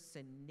writer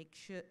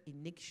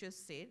Inicia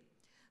said,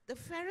 the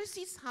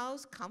Pharisee's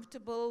house,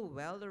 comfortable,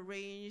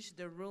 well-arranged,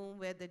 the room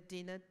where the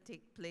dinner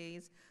takes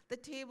place, the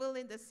table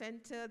in the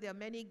center, there are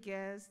many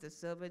guests, the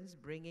servants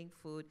bringing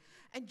food,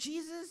 and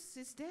Jesus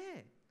is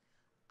there.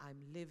 I'm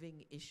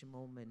living each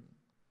moment.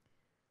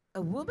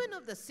 A woman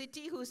of the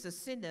city who's a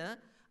sinner,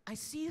 I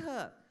see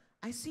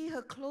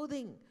her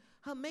clothing,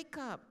 her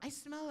makeup, I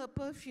smell her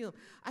perfume,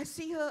 I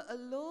see her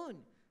alone.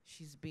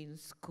 She's been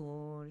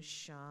scorned,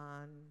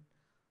 shunned,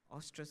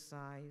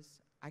 ostracized.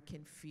 I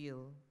can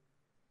feel.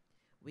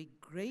 With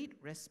great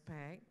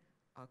respect,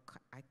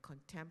 I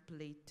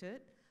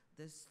contemplated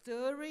the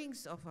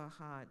stirrings of her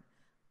heart.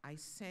 I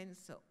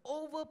sense an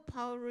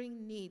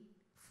overpowering need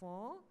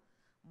for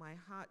my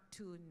heart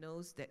too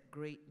knows that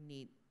great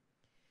need.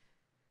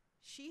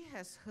 She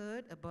has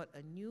heard about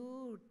a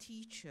new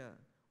teacher,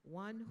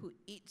 one who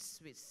eats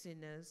with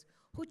sinners,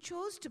 who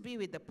chose to be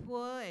with the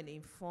poor and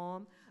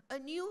informed. A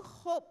new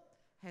hope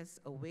has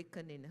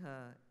awakened in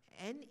her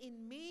and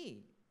in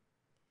me.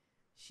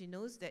 She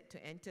knows that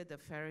to enter the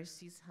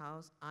Pharisee's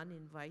house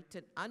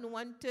uninvited,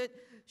 unwanted,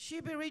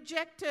 she'll be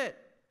rejected.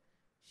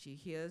 She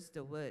hears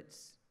the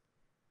words,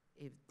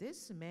 if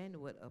this man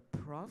were a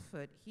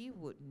prophet, he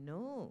would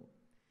know.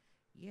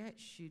 Yet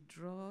she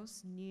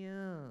draws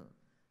near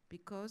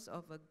because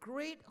of a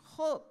great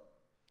hope.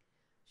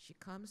 She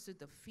comes to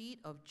the feet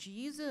of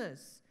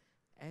Jesus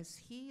as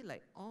he,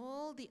 like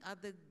all the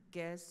other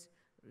guests,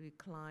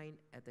 reclined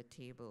at the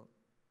table.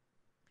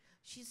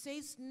 She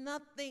says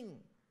nothing,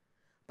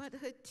 but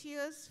her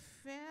tears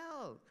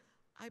fell.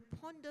 I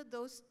ponder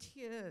those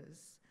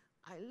tears.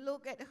 I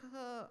look at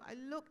her. I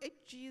look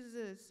at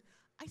Jesus.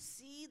 I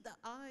see the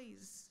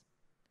eyes.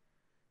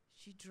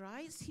 She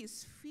dries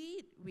his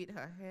feet with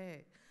her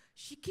hair.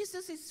 She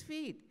kisses his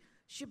feet.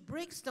 She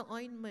breaks the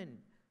ointment.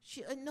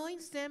 She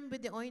anoints them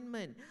with the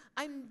ointment.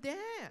 I'm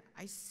there.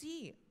 I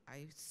see.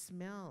 I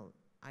smell.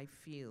 I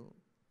feel.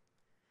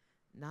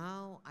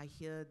 Now I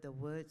hear the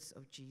words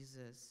of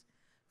Jesus.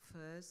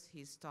 First,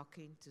 he's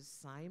talking to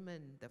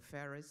Simon, the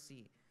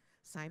Pharisee.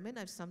 Simon,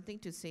 I have something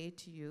to say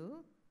to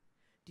you.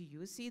 Do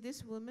you see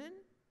this woman?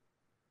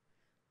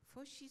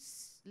 For she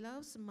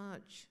loves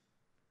much.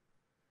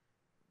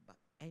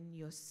 And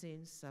your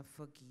sins are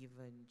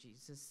forgiven.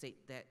 Jesus said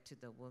that to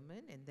the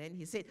woman. And then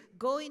he said,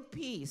 go in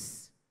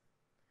peace.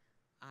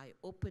 I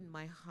open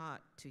my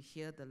heart to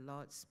hear the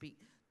Lord speak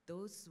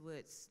those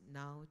words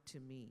now to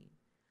me.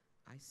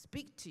 I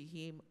speak to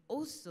him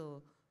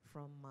also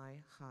from my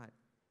heart.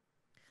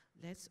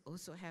 Let's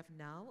also have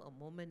now a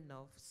moment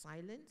of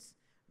silence,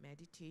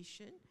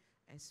 meditation,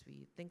 as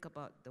we think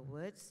about the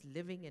words,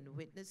 living and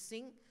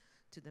witnessing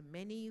to the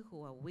many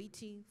who are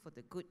waiting for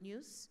the good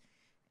news,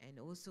 and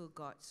also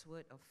God's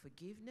word of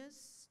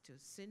forgiveness to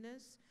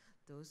sinners,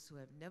 those who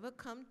have never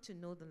come to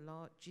know the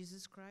Lord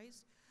Jesus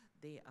Christ.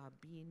 They are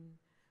being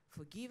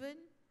forgiven.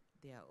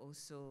 They are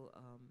also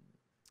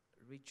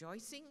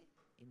rejoicing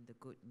in the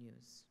good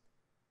news.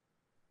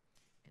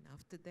 And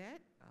after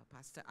that,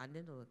 Pastor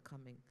Anand will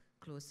come and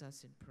close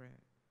us in prayer.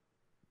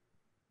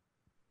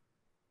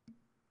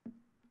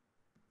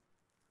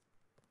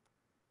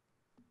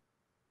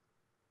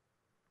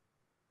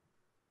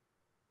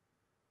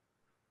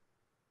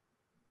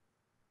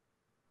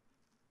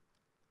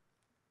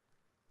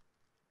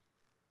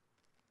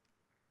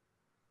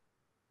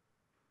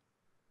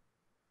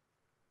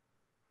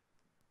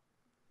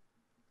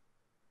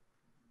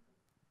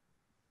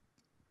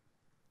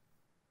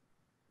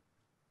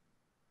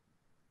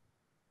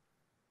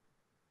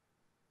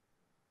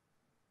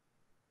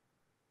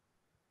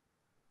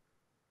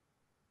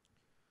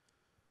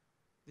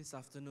 This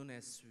afternoon,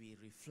 as we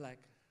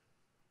reflect,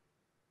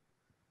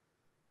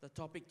 the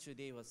topic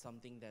today was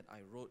something that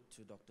I wrote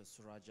to Dr.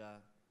 Suraja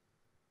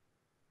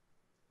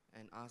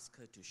and asked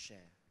her to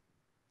share,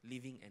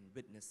 living and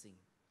witnessing.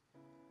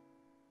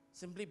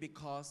 Simply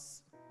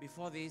because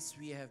before this,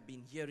 we have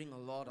been hearing a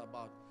lot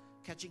about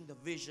catching the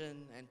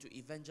vision and to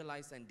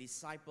evangelize and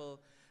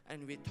disciple,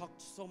 and we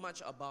talked so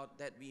much about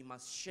that we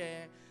must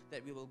share,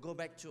 that we will go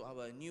back to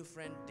our new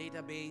friend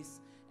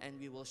database and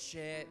we will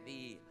share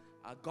the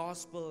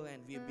gospel,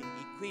 and we've been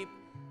equipped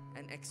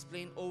and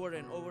explained over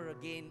and over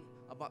again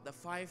about the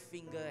 5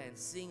 finger and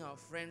seeing our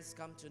friends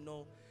come to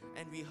know.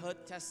 And we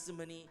heard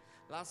testimony.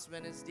 Last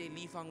Wednesday,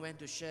 Li Fang went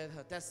to share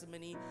her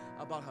testimony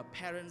about her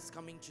parents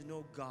coming to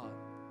know God.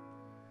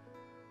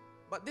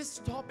 But this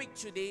topic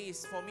today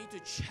is for me to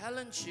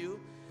challenge you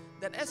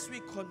that as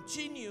we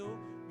continue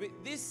with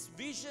this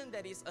vision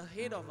that is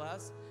ahead of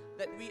us,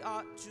 that we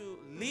are to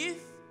live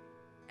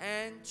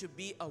and to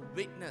be a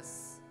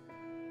witness.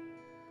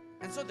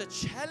 And so the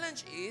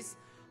challenge is,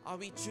 are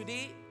we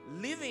today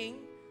living,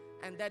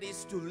 and that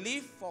is to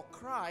live for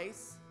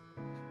Christ,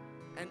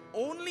 and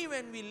only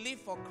when we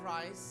live for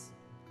Christ,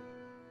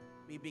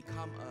 we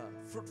become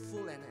a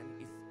fruitful and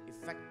an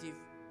effective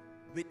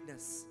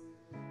witness.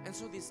 And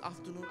so this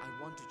afternoon,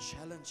 I want to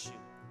challenge you.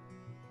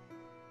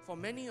 For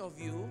many of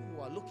you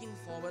who are looking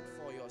forward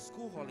for your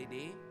school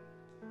holiday,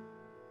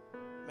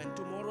 when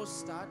tomorrow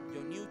starts,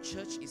 your new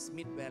church is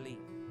Mid-Valley.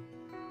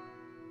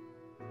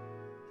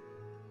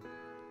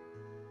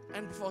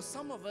 And for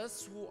some of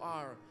us who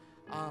are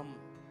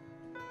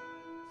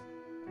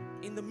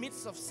in the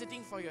midst of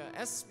sitting for your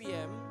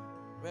SPM,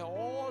 where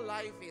all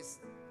life is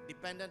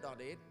dependent on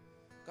it,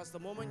 because the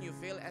moment you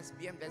fail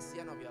SPM, that's the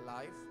end of your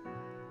life.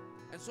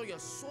 And so you're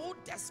so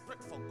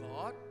desperate for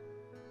God.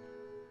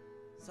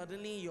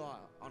 Suddenly you are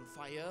on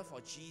fire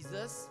for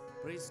Jesus.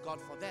 Praise God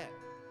for that.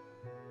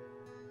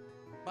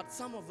 But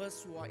some of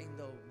us who are in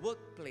the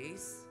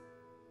workplace,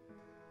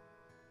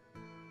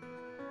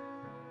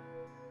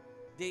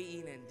 day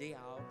in and day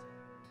out,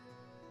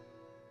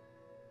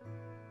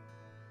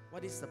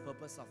 what is the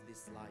purpose of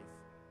this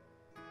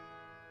life?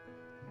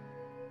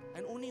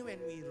 And only when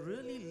we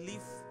really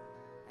live,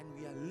 and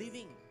we are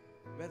living,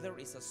 whether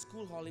it's a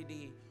school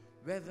holiday,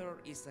 whether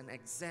it's an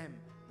exam,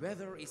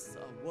 whether it's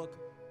a work,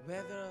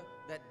 whether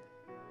that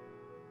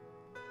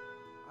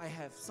I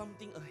have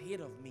something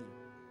ahead of me.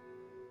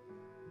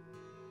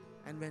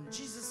 And when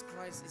Jesus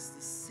Christ is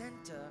the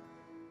center,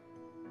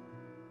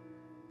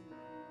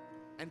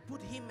 and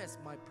put Him as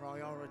my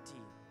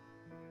priority,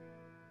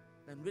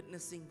 then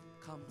witnessing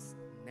comes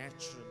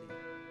naturally.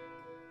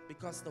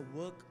 Because the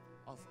work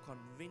of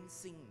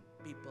convincing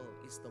people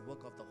is the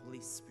work of the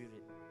Holy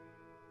Spirit.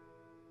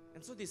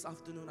 And so this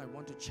afternoon I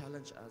want to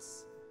challenge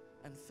us,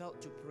 and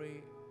felt to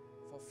pray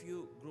for a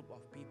few group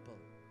of people.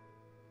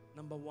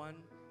 Number one,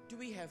 do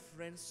we have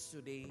friends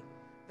today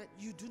that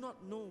you do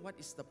not know what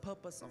is the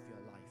purpose of your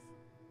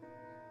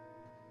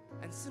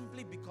life? And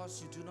simply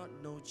because you do not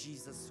know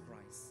Jesus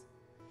Christ.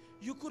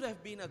 You could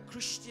have been a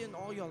Christian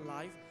all your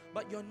life,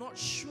 but you're not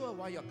sure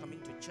why you're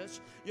coming to church.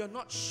 You're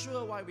not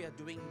sure why we are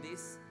doing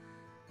this.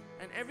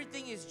 And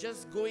everything is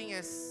just going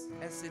as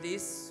it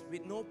is,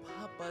 with no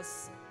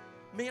purpose.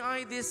 May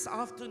I this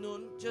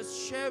afternoon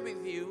just share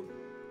with you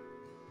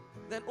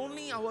that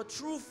only our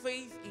true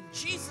faith in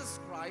Jesus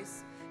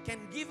Christ can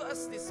give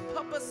us this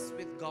purpose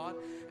with God,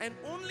 and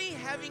only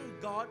having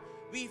God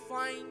we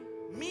find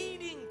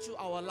meaning to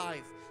our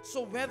life.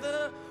 So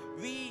whether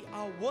we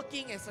are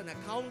working as an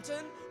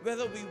accountant,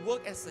 whether we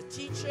work as a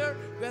teacher,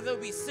 whether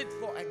we sit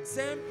for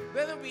exam,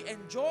 whether we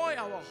enjoy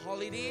our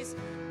holidays,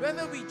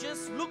 whether we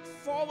just look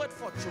forward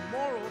for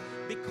tomorrow,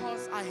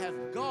 because I have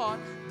God,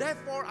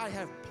 therefore I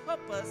have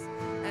purpose,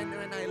 and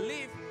when I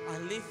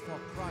live for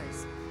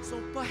Christ.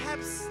 So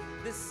perhaps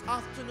this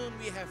afternoon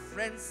we have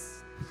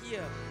friends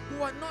here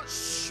who are not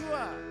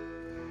sure.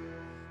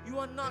 You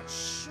are not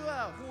sure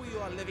who you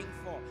are living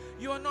for.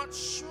 You are not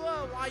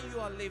sure why you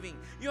are living.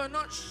 You are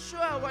not sure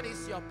what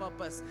is your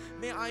purpose.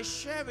 May I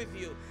share with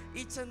you,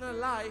 eternal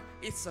life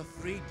is a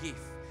free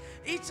gift.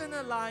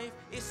 Eternal life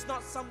is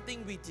not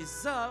something we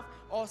deserve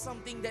or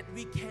something that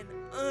we can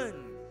earn.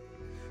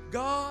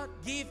 God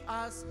gave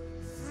us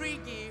free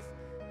gift,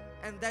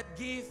 and that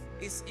gift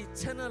is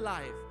eternal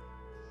life.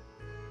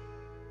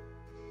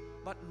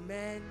 But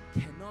man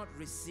cannot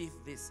receive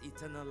this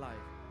eternal life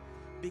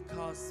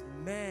because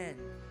man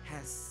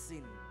has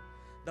sinned.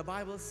 The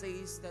Bible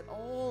says that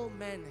all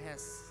man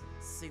has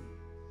sinned.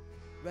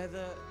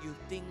 Whether you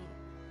think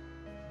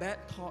bad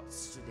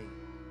thoughts today,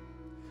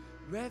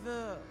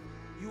 whether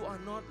you are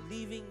not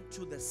living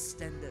to the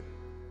standard.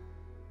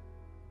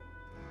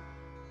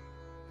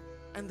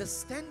 And the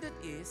standard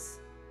is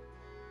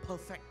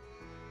perfect.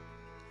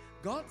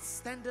 God's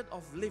standard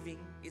of living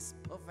is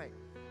perfect.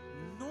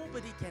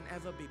 Nobody can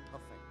ever be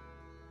perfect.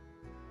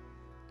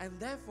 And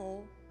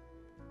therefore,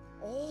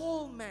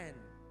 all man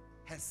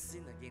has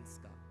sinned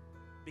against God,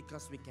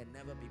 because we can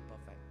never be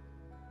perfect.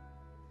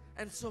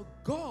 And so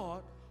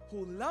God,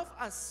 who loves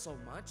us so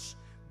much,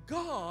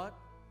 God,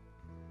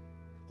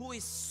 who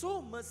is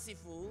so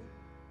merciful,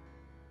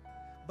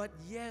 but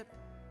yet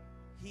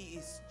He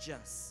is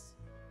just.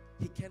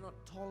 He cannot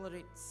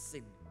tolerate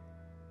sin.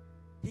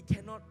 He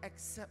cannot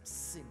accept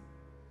sin.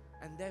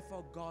 And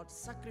therefore God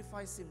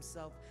sacrificed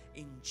Himself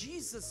in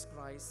Jesus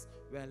Christ,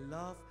 where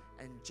love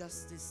and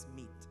justice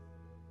meet.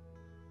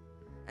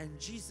 And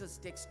Jesus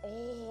takes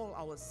all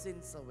our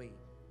sins away.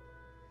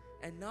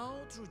 And now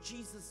through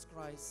Jesus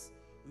Christ,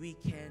 we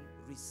can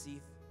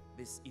receive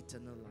this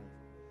eternal life.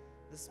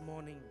 This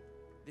morning,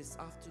 this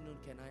afternoon,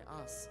 can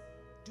I ask,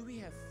 do we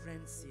have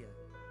friends here?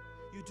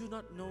 You do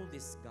not know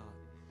this God.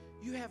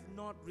 You have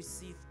not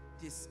received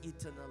this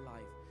eternal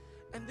life.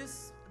 And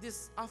this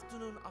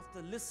afternoon,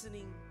 after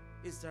listening,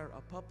 is there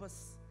a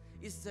purpose?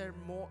 Is there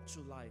more to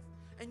life?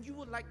 And you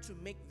would like to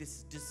make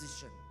this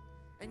decision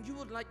and you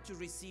would like to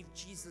receive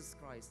Jesus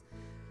Christ.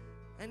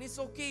 And it's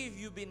okay if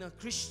you've been a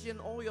Christian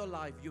all your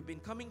life, you've been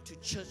coming to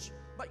church,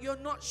 but you're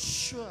not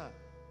sure.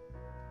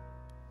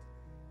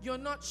 You're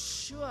not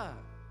sure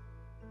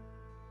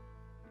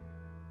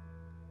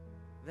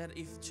that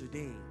if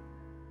today,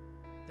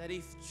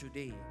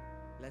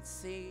 let's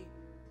say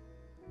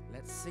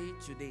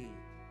today,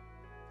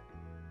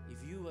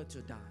 if you were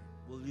to die,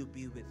 will you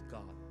be with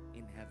God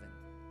in heaven?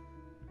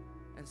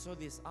 And so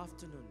this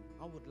afternoon,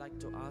 I would like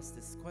to ask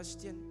this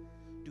question.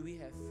 Do we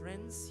have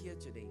friends here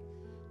today?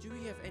 Do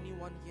we have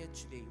anyone here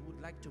today who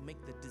would like to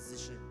make the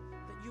decision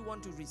that you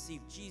want to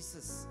receive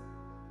Jesus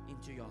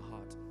into your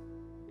heart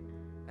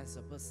as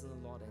a personal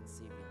Lord and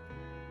Savior?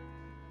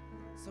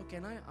 So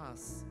can I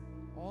ask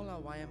all our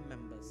YM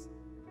members,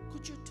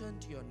 could you turn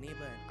to your neighbor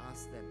and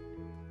ask them,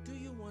 do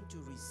you want to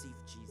receive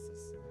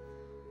Jesus?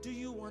 Do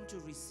you want to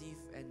receive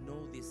and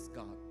know this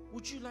God?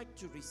 Would you like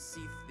to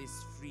receive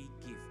this free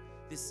gift,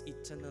 this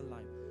eternal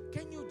life?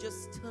 Can you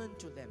just turn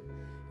to them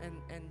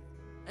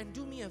and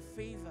do me a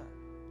favor?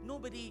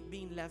 Nobody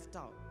being left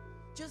out.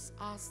 Just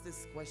ask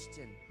this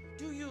question.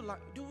 Do you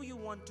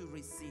want to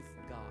receive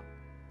God?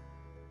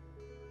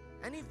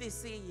 And if they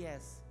say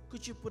yes,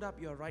 could you put up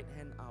your right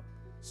hand up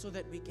so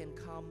that we can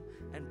come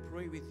and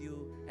pray with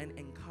you and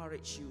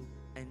encourage you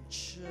and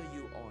cheer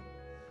you on?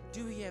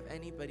 Do we have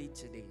anybody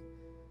today?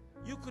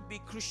 You could be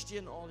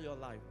Christian all your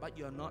life, but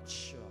you're not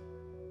sure.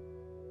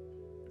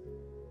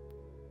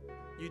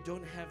 You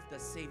don't have the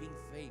saving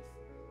faith,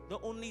 the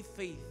only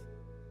faith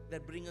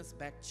that brings us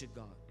back to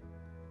God.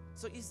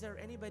 So is there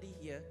anybody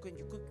here? Can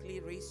you quickly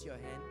raise your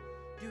hand?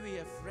 Do we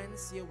have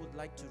friends here who would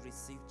like to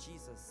receive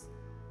Jesus?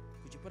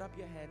 Could you put up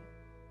your hand?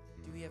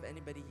 Do we have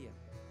anybody here?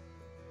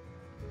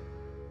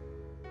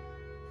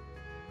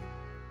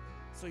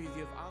 So if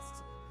you have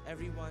asked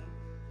everyone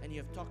and you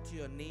have talked to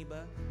your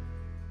neighbor,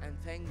 and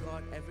thank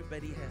God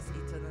everybody has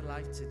eternal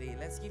life today,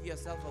 let's give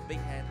yourself a big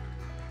hand.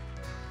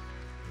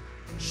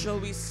 Shall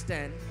we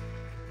stand?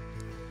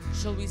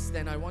 Shall we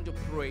stand? I want to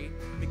pray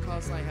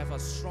because I have a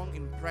strong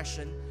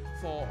impression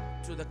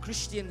to the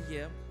Christian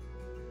here.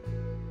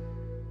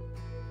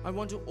 I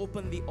want to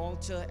open the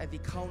altar at the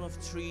count of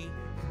 3.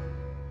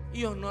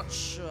 You're not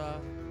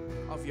sure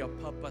of your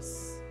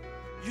purpose.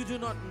 You do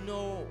not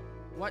know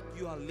what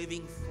you are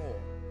living for.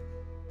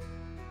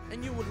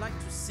 And you would like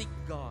to seek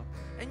God.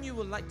 And you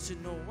would like to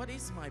know, what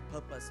is my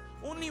purpose?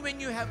 Only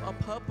when you have a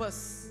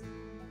purpose,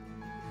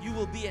 you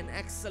will be an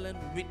excellent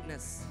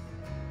witness.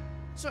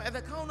 So at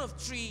the count of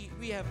 3,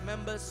 we have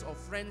members or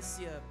friends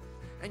here,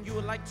 and you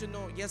would like to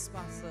know, yes,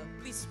 Pastor,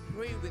 please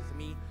pray with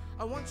me.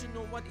 I want to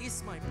know what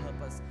is my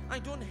purpose. I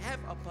don't have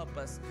a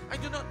purpose. I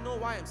do not know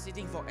why I'm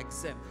sitting for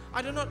exam.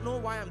 I do not know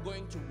why I'm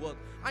going to work.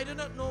 I do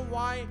not know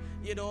why,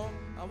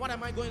 what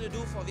am I going to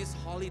do for this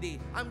holiday?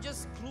 I'm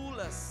just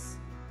clueless.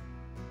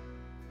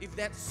 If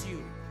that's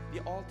you,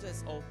 the altar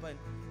is open.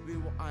 We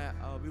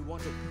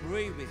want to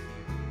pray with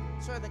you.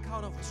 So at the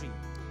count of 3,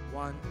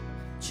 1,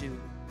 2,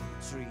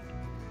 3.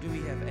 Do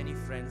we have any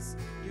friends?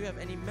 Do you have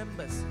any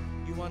members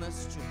you want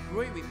us to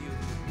pray with you?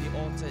 The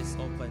altar is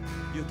open.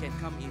 You can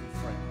come in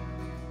front.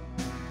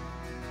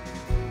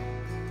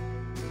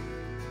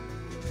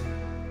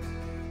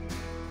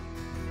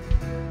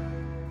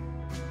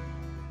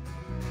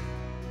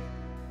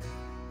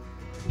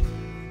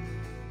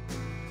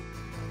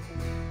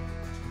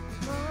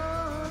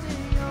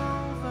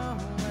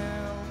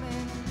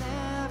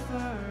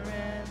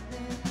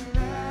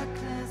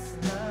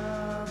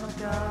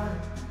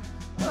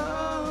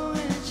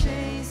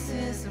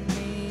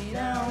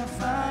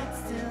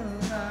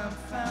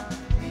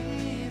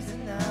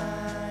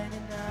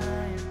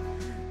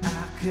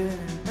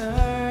 Couldn't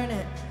earn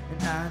it,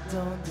 and I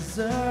don't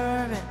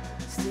deserve it.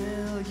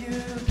 Still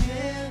you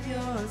give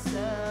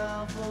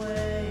yourself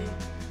away.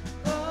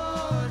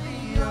 Oh,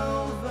 the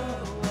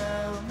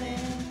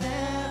overwhelming,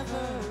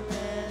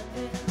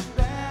 never-ending,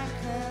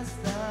 reckless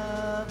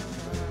love of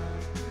God.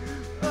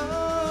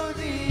 Oh,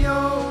 the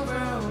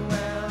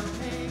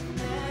overwhelming,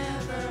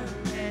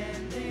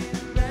 never-ending,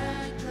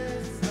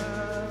 reckless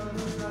love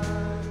of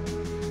God.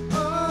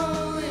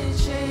 Oh, it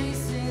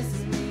chases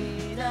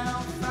me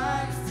down,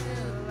 fights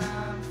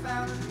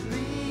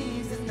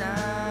leaves at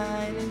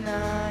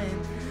 99.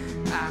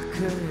 I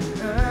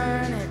couldn't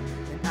earn it,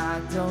 and I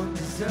don't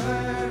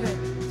deserve it.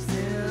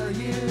 Still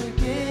you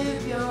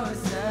give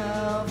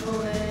yourself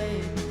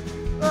away.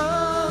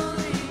 Oh,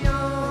 the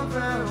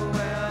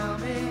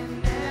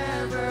overwhelming,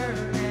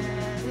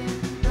 never-ending,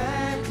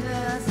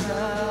 reckless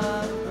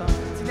love of God.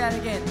 Sing that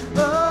again.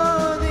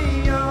 Oh, the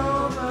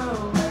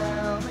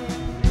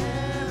overwhelming,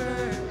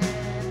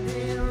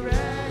 never-ending,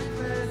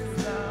 reckless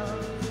love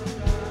of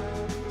God.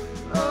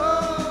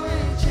 Oh,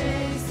 it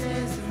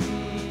chases me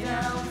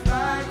down,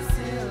 fights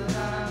till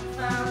I'm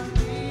found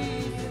me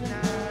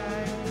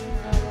tonight.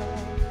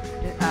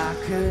 And I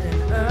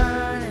couldn't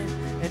earn it,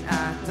 and I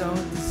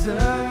don't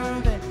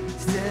deserve it.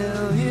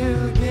 Still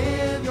you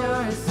give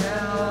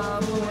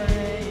yourself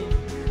away.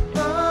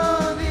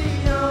 Oh, the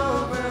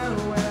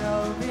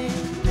overwhelming,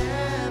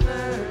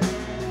 never-ending,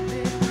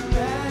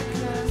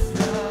 reckless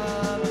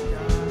love of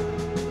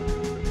God.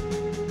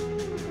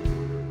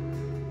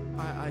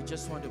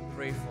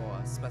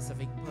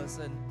 specific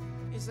person.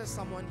 Is there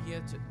someone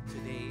here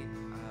today?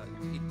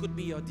 It could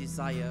be your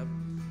desire.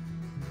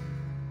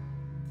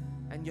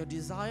 And your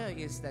desire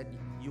is that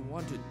you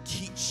want to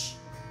teach,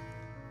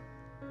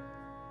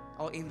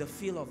 or in the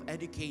field of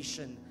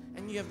education,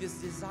 and you have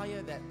this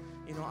desire that,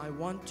 I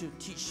want to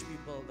teach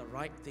people the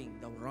right thing,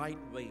 the right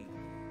way.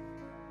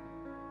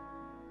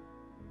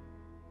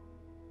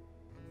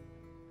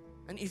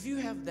 And if you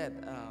have that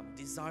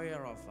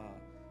desire of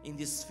in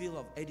this field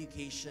of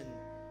education,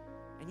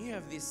 and you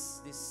have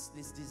this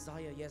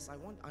desire, yes, I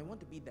want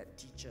to be that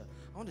teacher.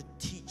 I want to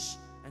teach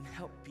and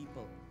help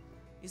people.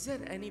 Is there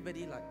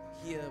anybody like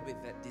here with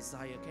that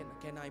desire?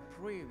 Can I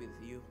pray with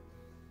you?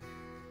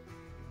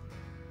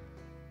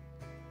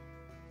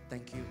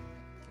 Thank you.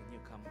 Can you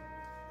come?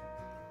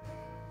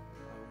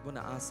 I'm going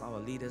to ask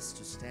our leaders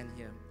to stand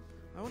here.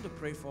 I want to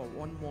pray for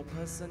one more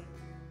person.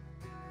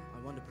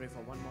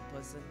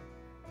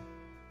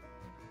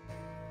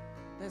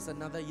 There's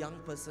another young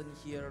person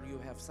here. You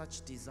have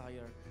such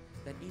desire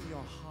that in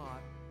your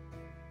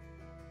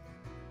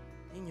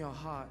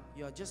heart,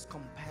 you are just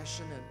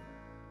compassionate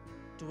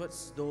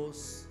towards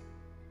those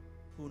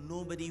who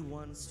nobody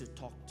wants to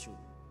talk to,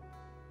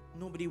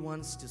 nobody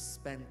wants to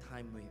spend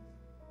time with.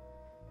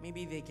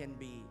 Maybe they can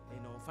be,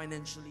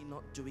 financially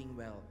not doing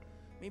well.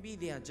 Maybe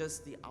they are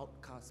just the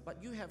outcast, but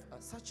you have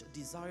such a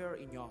desire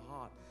in your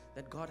heart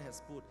that God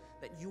has put,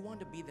 that you want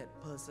to be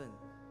that person.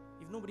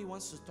 If nobody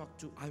wants to talk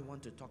to, I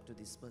want to talk to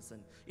this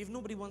person. If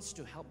nobody wants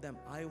to help them,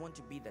 I want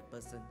to be that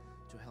person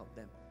to help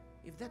them.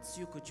 If that's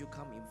you, could you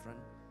come in front?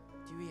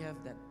 Do we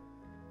have that?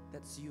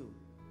 That's you.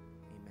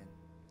 Amen.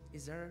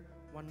 Is there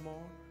one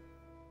more?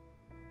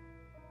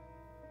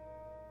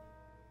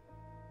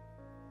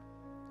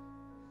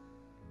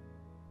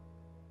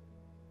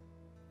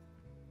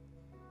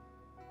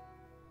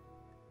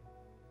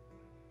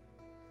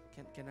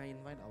 Can I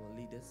invite our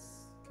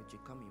leaders? Could you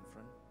come in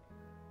front?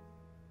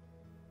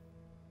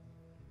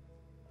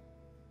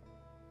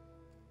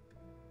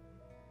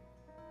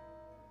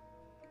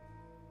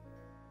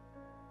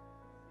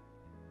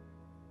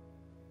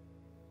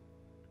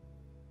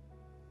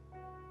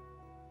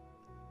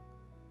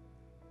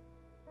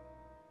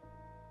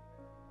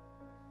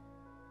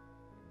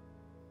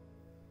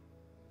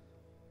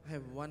 I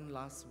have one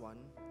last one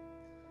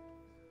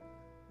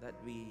that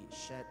we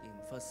shared in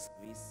first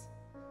service.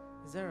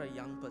 Is there a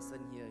young person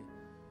here,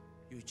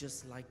 you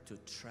just like to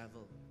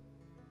travel?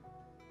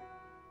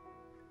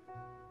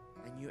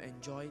 And you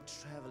enjoy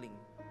traveling.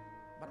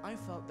 But I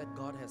felt that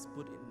God has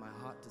put in my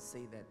heart to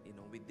say that,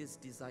 with this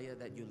desire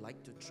that you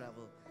like to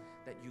travel,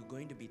 that you're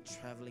going to be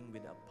traveling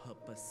with a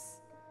purpose.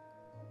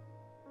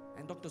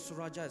 And Dr.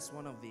 Suraja is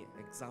one of the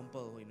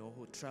example,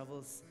 who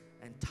travels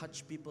and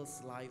touch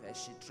people's life as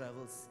she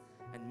travels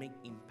and make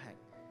impact.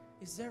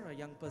 Is there a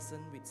young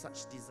person with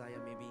such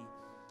desire? Maybe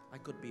I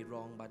could be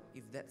wrong, but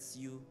if that's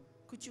you,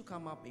 could you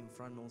come up in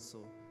front also?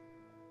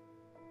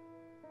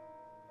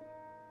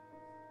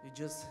 You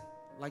just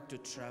like to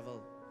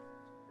travel.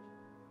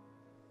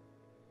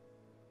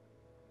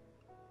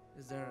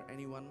 Is there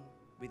anyone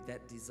with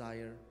that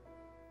desire?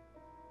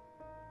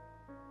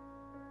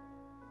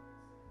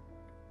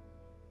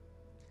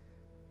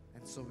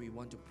 And so we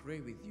want to pray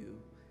with you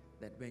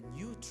that when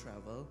you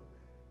travel,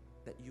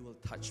 that you will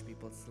touch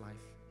people's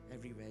life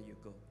everywhere you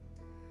go.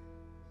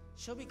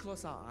 Shall we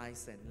close our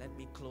eyes, and let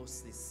me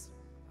close this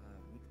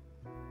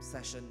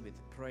session with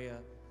prayer,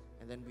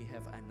 and then we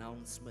have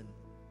announcement.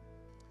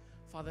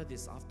 Father,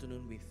 this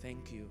afternoon we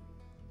thank you.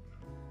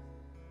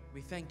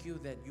 We thank you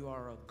that you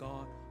are a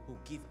God who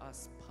gives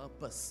us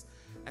purpose.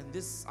 And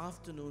this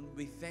afternoon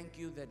we thank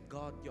you that,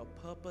 God, your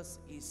purpose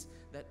is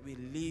that we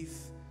live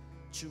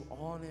to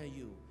honor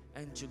you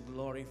and to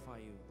glorify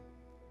you.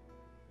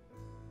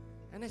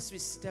 And as we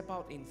step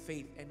out in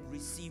faith and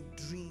receive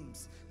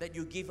dreams, that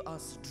you give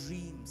us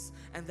dreams,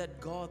 and that,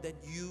 God, that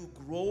you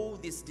grow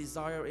this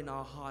desire in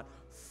our heart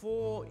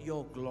for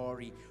your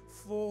glory,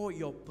 for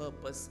your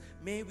purpose.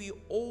 May we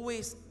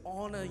always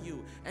honor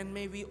you, and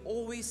may we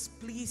always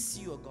please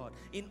you, O God,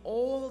 in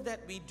all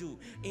that we do,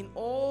 in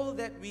all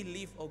that we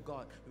live, O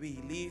God.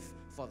 We live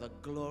for the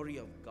glory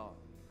of God.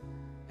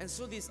 And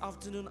so this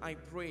afternoon I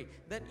pray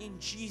that in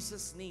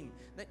Jesus' name,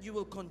 that you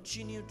will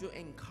continue to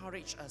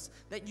encourage us,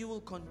 that you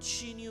will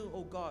continue,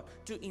 oh God,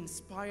 to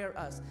inspire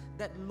us,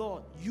 that,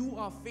 Lord, you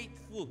are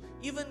faithful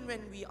even when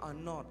we are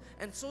not.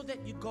 And so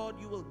that you, God,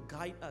 you will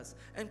guide us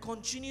and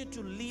continue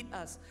to lead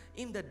us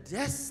in the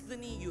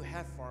destiny you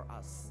have for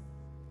us.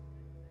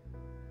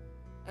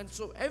 And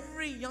so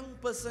every young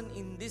person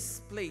in this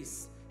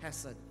place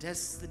has a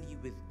destiny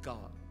with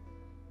God.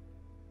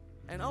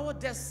 And our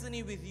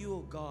destiny with you,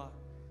 oh God,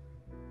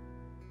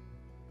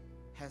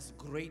 has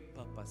great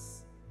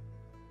purpose.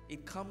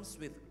 It comes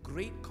with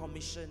great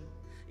commission.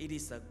 It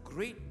is a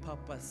great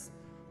purpose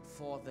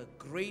for the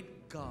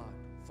great God,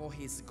 for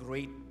his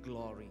great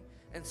glory.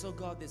 And so,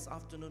 God, this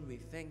afternoon we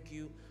thank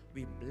you.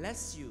 We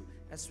bless you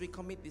as we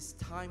commit this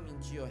time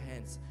into your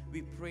hands.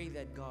 We pray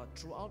that, God,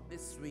 throughout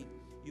this week,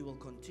 you will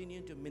continue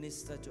to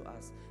minister to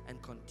us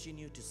and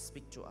continue to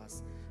speak to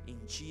us. In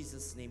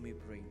Jesus' name we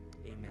pray.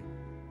 Amen.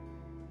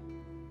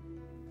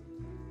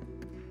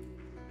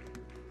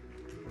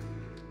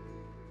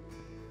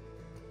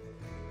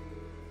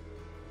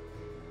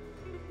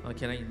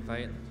 Can I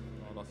invite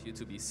all of you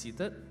to be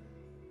seated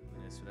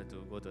as we like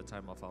to go to the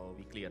time of our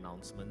weekly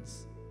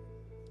announcements.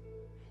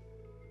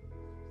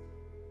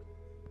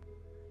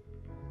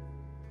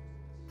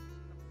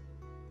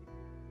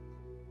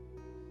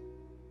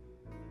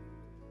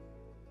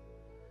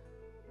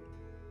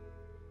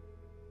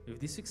 With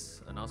this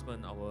week's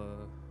announcement,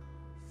 our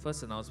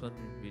first announcement,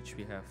 which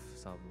we have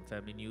some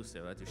family news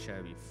that I'd like to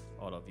share with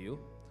all of you.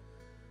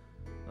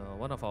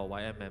 One of our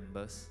YM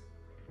members,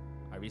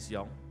 Iris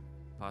Yong,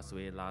 passed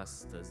away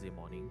last Thursday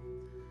morning.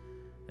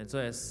 And so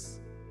as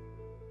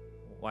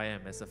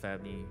YM, as a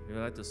family, we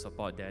would like to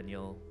support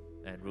Daniel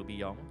and Ruby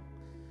Yong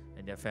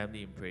and their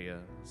family in prayer.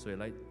 So we'd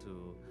like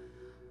to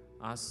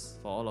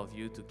ask for all of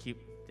you to keep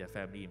their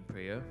family in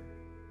prayer.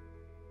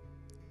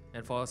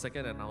 And for our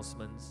second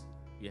announcement,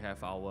 we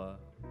have our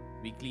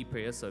weekly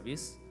prayer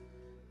service,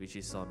 which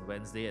is on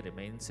Wednesday at the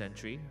main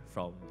sanctuary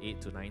from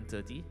 8 to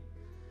 9:30.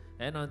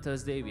 And on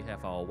Thursday, we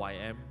have our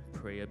YM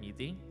prayer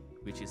meeting,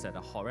 which is at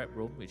the Horeb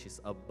room, which is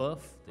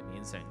above the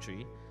main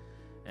sanctuary,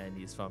 and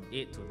it's from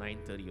 8 to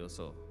 9:30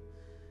 also.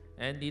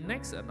 And the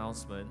next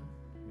announcement,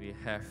 we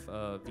have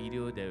a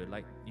video that we'd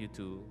like you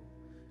to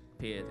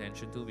pay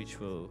attention to, which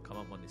will come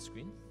up on the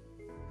screen.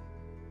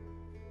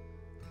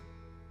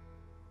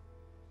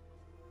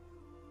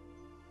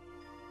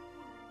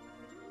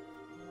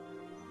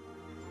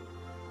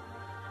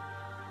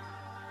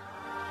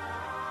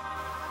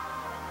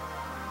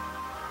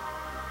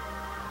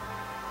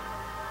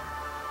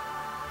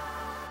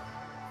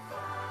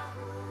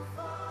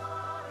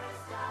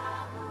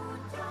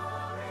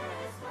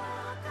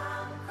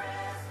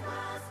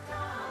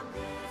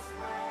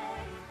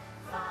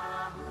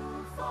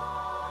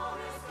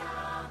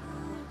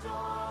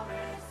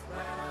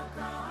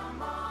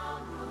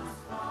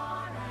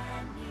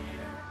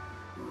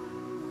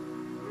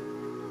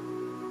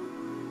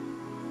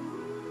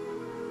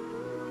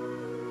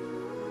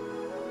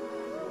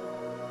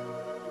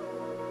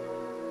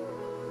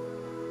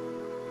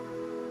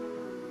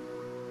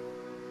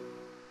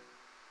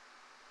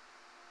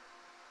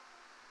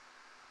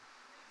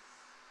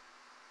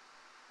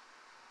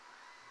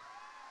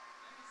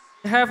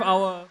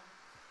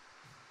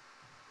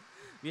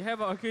 We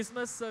have our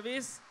Christmas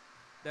service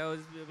that will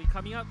be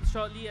coming up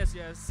shortly, as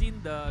you have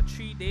seen the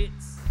 3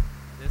 dates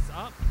that's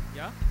up.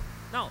 Yeah.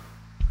 Now,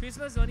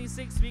 Christmas is only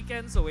 6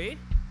 weekends away.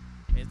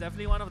 And it's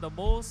definitely one of the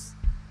most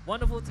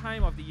wonderful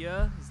time of the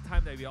year. It's the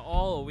time that we are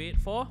all await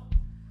for.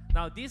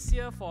 Now, this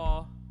year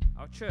for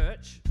our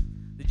church,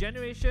 the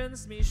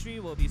Generations Ministry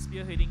will be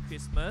spearheading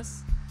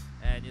Christmas,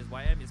 and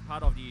YM is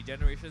part of the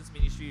Generations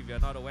Ministry if you're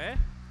not aware.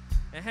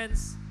 And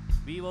hence,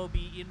 we will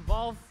be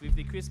involved with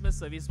the Christmas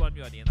service one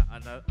way or the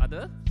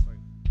other. Sorry.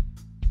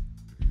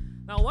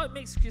 Now, what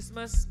makes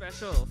Christmas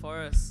special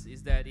for us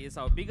is that it is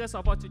our biggest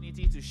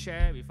opportunity to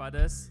share with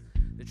others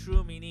the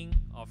true meaning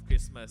of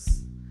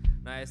Christmas.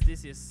 Now, as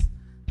this is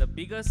the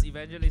biggest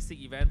evangelistic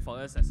event for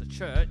us as a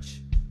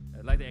church,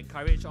 I'd like to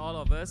encourage all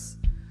of us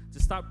to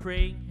start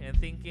praying and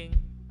thinking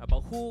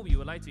about who we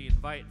would like to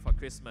invite for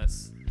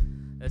Christmas.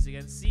 As you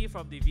can see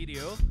from the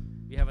video,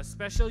 we have a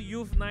special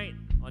youth night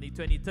on the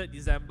 23rd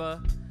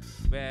December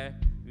where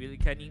we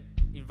can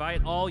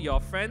invite all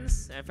your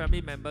friends and family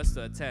members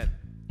to attend.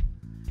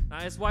 Now,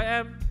 as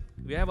YM,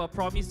 we have a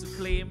promise to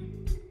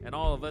claim, and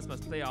all of us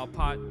must play our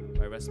part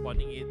by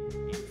responding it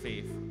in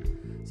faith.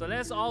 So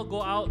let's all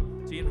go out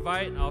to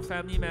invite our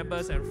family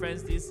members and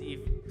friends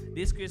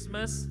this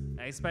Christmas and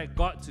expect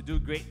God to do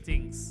great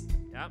things.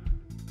 Yeah.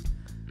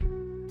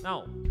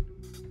 Now,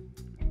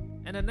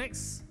 and the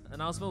next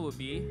announcement will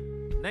be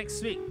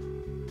next week.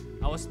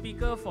 Our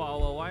speaker for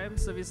our YM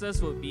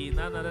services will be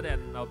none other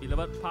than our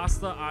beloved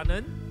Pastor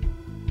Anand.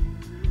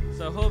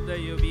 So I hope that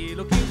you'll be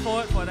looking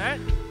forward for that.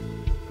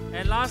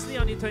 And lastly,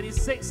 on the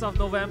 26th of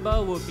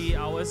November will be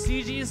our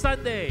CG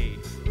Sunday.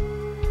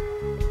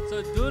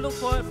 So do look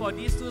forward for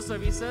these 2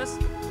 services.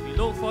 We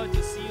look forward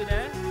to see you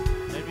there.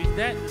 And with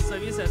that, the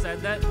service has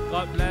ended.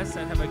 God bless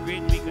and have a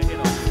great week ahead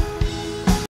of you.